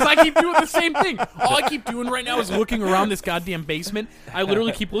that because I keep doing the same thing. All I keep doing right now is looking around this goddamn basement. I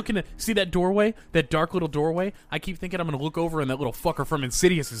literally keep looking to see that doorway, that dark little doorway. I keep thinking I'm going to look over and that little fucker from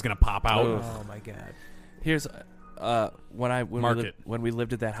Insidious is going to pop out. Ugh. Oh my God. Here's Mark when we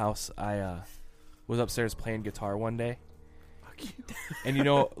lived at that house, I was upstairs playing guitar one day. And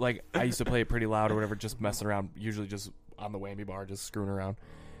like I used to play it pretty loud or whatever, just messing around, usually just on the whammy bar, just screwing around.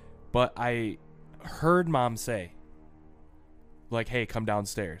 But I heard Mom say, like, hey, come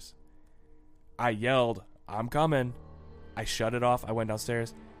downstairs. I yelled, I'm coming. I shut it off. I went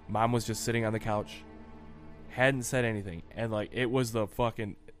downstairs. Mom was just sitting on the couch. Hadn't said anything. And, like, it was the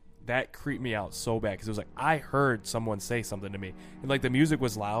fucking... That creeped me out so bad because it was like, I heard someone say something to me. And, like, the music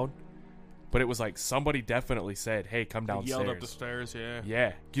was loud, but it was like somebody definitely said, hey, come downstairs. Yelled up the stairs, yeah.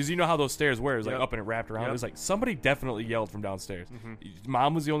 Yeah, because you know how those stairs were. It was like Yep. up and it wrapped around. Yep. It was like somebody definitely yelled from downstairs.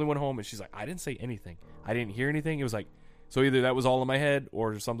 Mom was the only one home, and she's like, I didn't say anything. I didn't hear anything. It was like, so either that was all in my head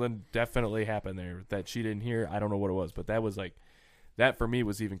or something definitely happened there that she didn't hear. I don't know what it was, but that was like, that for me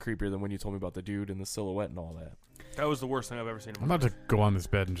was even creepier than when you told me about the dude and the silhouette and all that. That was the worst thing I've ever seen. I'm about to go on this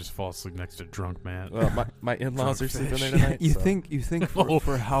bed and just fall asleep next to drunk Matt. Well, my in-laws are sleeping there Yeah, tonight. you so. think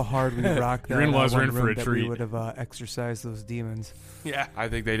for how hard we rocked that Your in-laws are one in for room a that treat. we would have exercised those demons. Yeah. I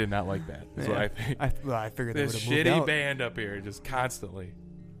think they did not like that. That's what I think. I figured they would This have moved shitty out. band up here just constantly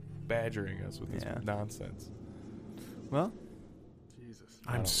badgering us with this Yeah. nonsense. Well,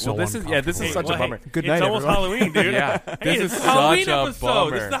 I'm so this is uncomfortable. such a bummer. good It's night, almost everyone. Halloween, dude. Yeah, Hey, this it's is the Halloween such a episode.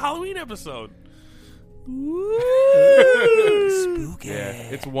 bummer. It's the Halloween episode. Spooky. Yeah,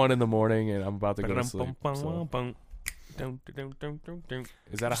 it's 1 a.m. and I'm about to go to sleep. So. Is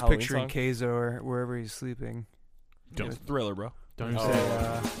that a Just Halloween picturing song? Keizo or wherever he's sleeping. Don't, Thriller, bro. don't you Say,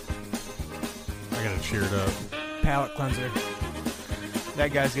 say, I gotta cheer it up. palate cleanser.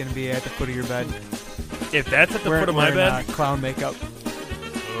 That guy's gonna be at the foot of your bed. If that's at the foot of my wearing, bed, clown makeup.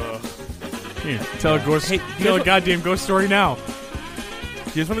 Here, tell a ghost. Hey, Tell a goddamn ghost story now. do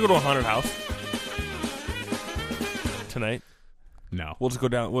you guys want to go to a haunted house tonight? No. We'll just go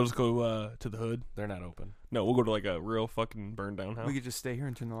down. We'll just go to the hood. They're not open. No, we'll go to like a real fucking burned down house. We could just stay here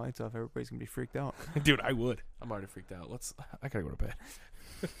and turn the lights off. Everybody's gonna be freaked out. Dude, I would. I'm already freaked out. I gotta go to bed.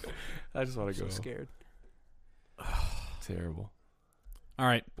 I just want to So go. scared. Terrible. All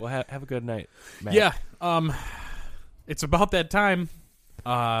right. Well, have a good night, Matt. Yeah. It's about that time.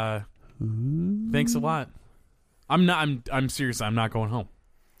 Thanks a lot. I'm serious. I'm not going home.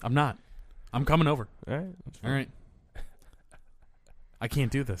 I'm not. I'm coming over. All right. All right. I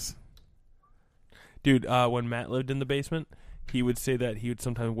can't do this. Dude, when Matt lived in the basement, he would say that he would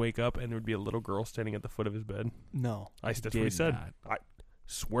sometimes wake up and there would be a little girl standing at the foot of his bed. No. That's what he did said. not. I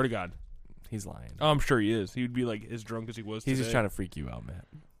swear to God. He's lying. Oh, I'm sure he is. He would be like as drunk as he was He's today. just trying to freak you out, Matt.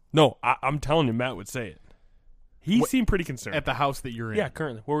 No, I'm telling you, Matt would say it. He What- seemed pretty concerned. At the house that you're in. yeah,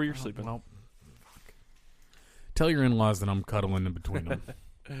 currently. Where were you Oh, sleeping? well, tell your in-laws that I'm cuddling in between them.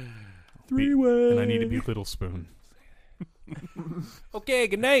 Three-way. And I need a big little spoon. Okay,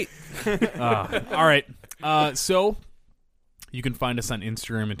 good night. All right. So you can find us on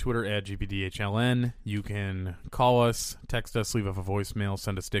Instagram and Twitter at GPDHLN. You can call us, text us, leave us a voicemail,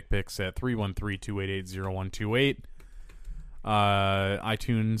 send us dick pics at 313-288-0128.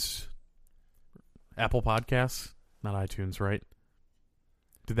 iTunes, Apple Podcasts, not iTunes, right?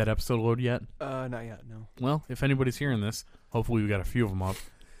 Did that episode load yet? Not yet. No. Well, if anybody's hearing this, hopefully we got a few of them up.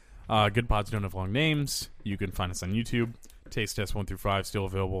 Good Pods Don't Have Long Names. You can find us on YouTube. Taste Test 1 through 5 still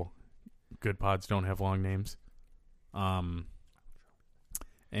available. Good Pods Don't Have Long Names. And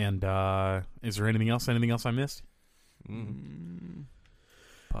is there anything else? Anything else I missed? All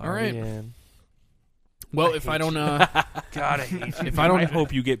right. Partying. Well, if I don't, God, I hate you. If I don't- I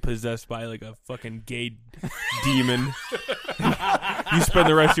hope you get possessed by like a fucking gay demon. You spend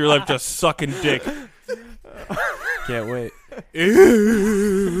the rest of your life just sucking dick. Can't wait.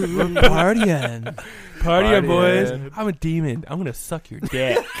 Partying. Party, boys. Partying. I'm a demon. I'm gonna suck your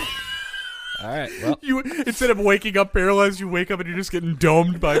dick. All right. Well, you instead of waking up paralyzed, you wake up and you're just getting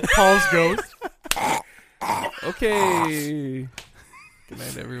domed by Paul's ghost. okay. Good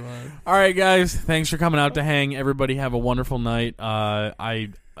night, everyone. All right, guys. Thanks for coming out to hang. Everybody have a wonderful night.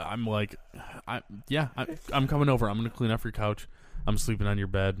 I'm coming over. I'm gonna clean up your couch. I'm sleeping on your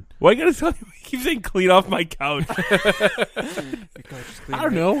bed. Why you gotta tell me? Keep saying clean off my couch. I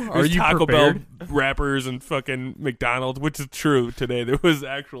don't know. Are There's you Taco prepared? Bell wrappers and fucking McDonald's, which is true today. There was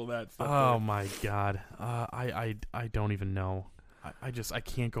actual that stuff. Oh there. my god. I don't even know. I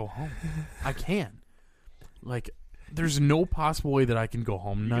can't go home. I can't. Like, there's no possible way that I can go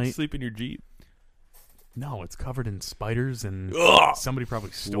home You tonight. can sleep in your Jeep. No, it's covered in spiders and Ugh. somebody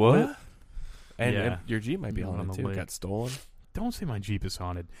probably stole What? it. And, Yeah. and your Jeep might be Not on haunted the too. lake. Got stolen. Don't say my Jeep is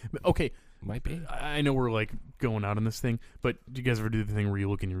haunted. But, okay, Might be. I know we're like going out on this thing, but do you guys ever do the thing where you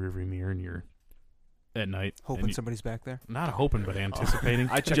look in your rearview mirror and you're at night Hoping and you, somebody's back there. not hoping but anticipating?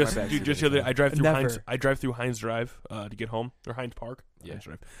 I check Just, my back dude, seat just the every other day, time. I drive through Heinz Drive to get home, or Heinz Park, Yeah. Heinz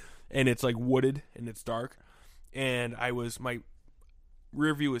Drive, and it's like wooded and it's dark, and my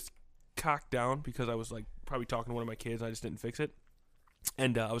rear view was cocked down because I was like probably talking to one of my kids and I just didn't fix it,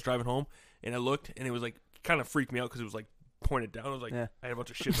 and I was driving home and I looked and it was like kind of freaked me out because it was like pointed down. I was like, Yeah. I had a bunch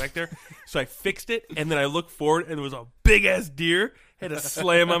of shit back there. So I fixed it, and then I looked forward, and there was a big-ass deer. Had to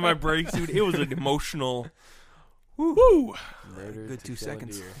slam on my brakes, dude. It was an emotional... Woo! Good 2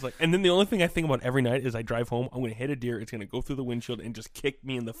 seconds. It's like, and then the only thing I think about every night is I drive home, I'm going to hit a deer, it's going to go through the windshield and just kick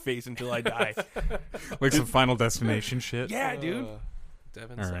me in the face until I die. Like some Final Destination shit. Yeah, dude.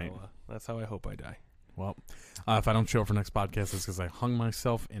 Devin All right. Sawa. That's how I hope I die. Well, if I don't show up for next podcast, it's because I hung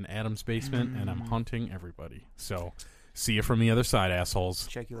myself in Adam's basement and I'm hunting everybody. So, see you from the other side, assholes.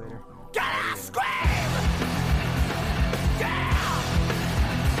 Check you later. Scream!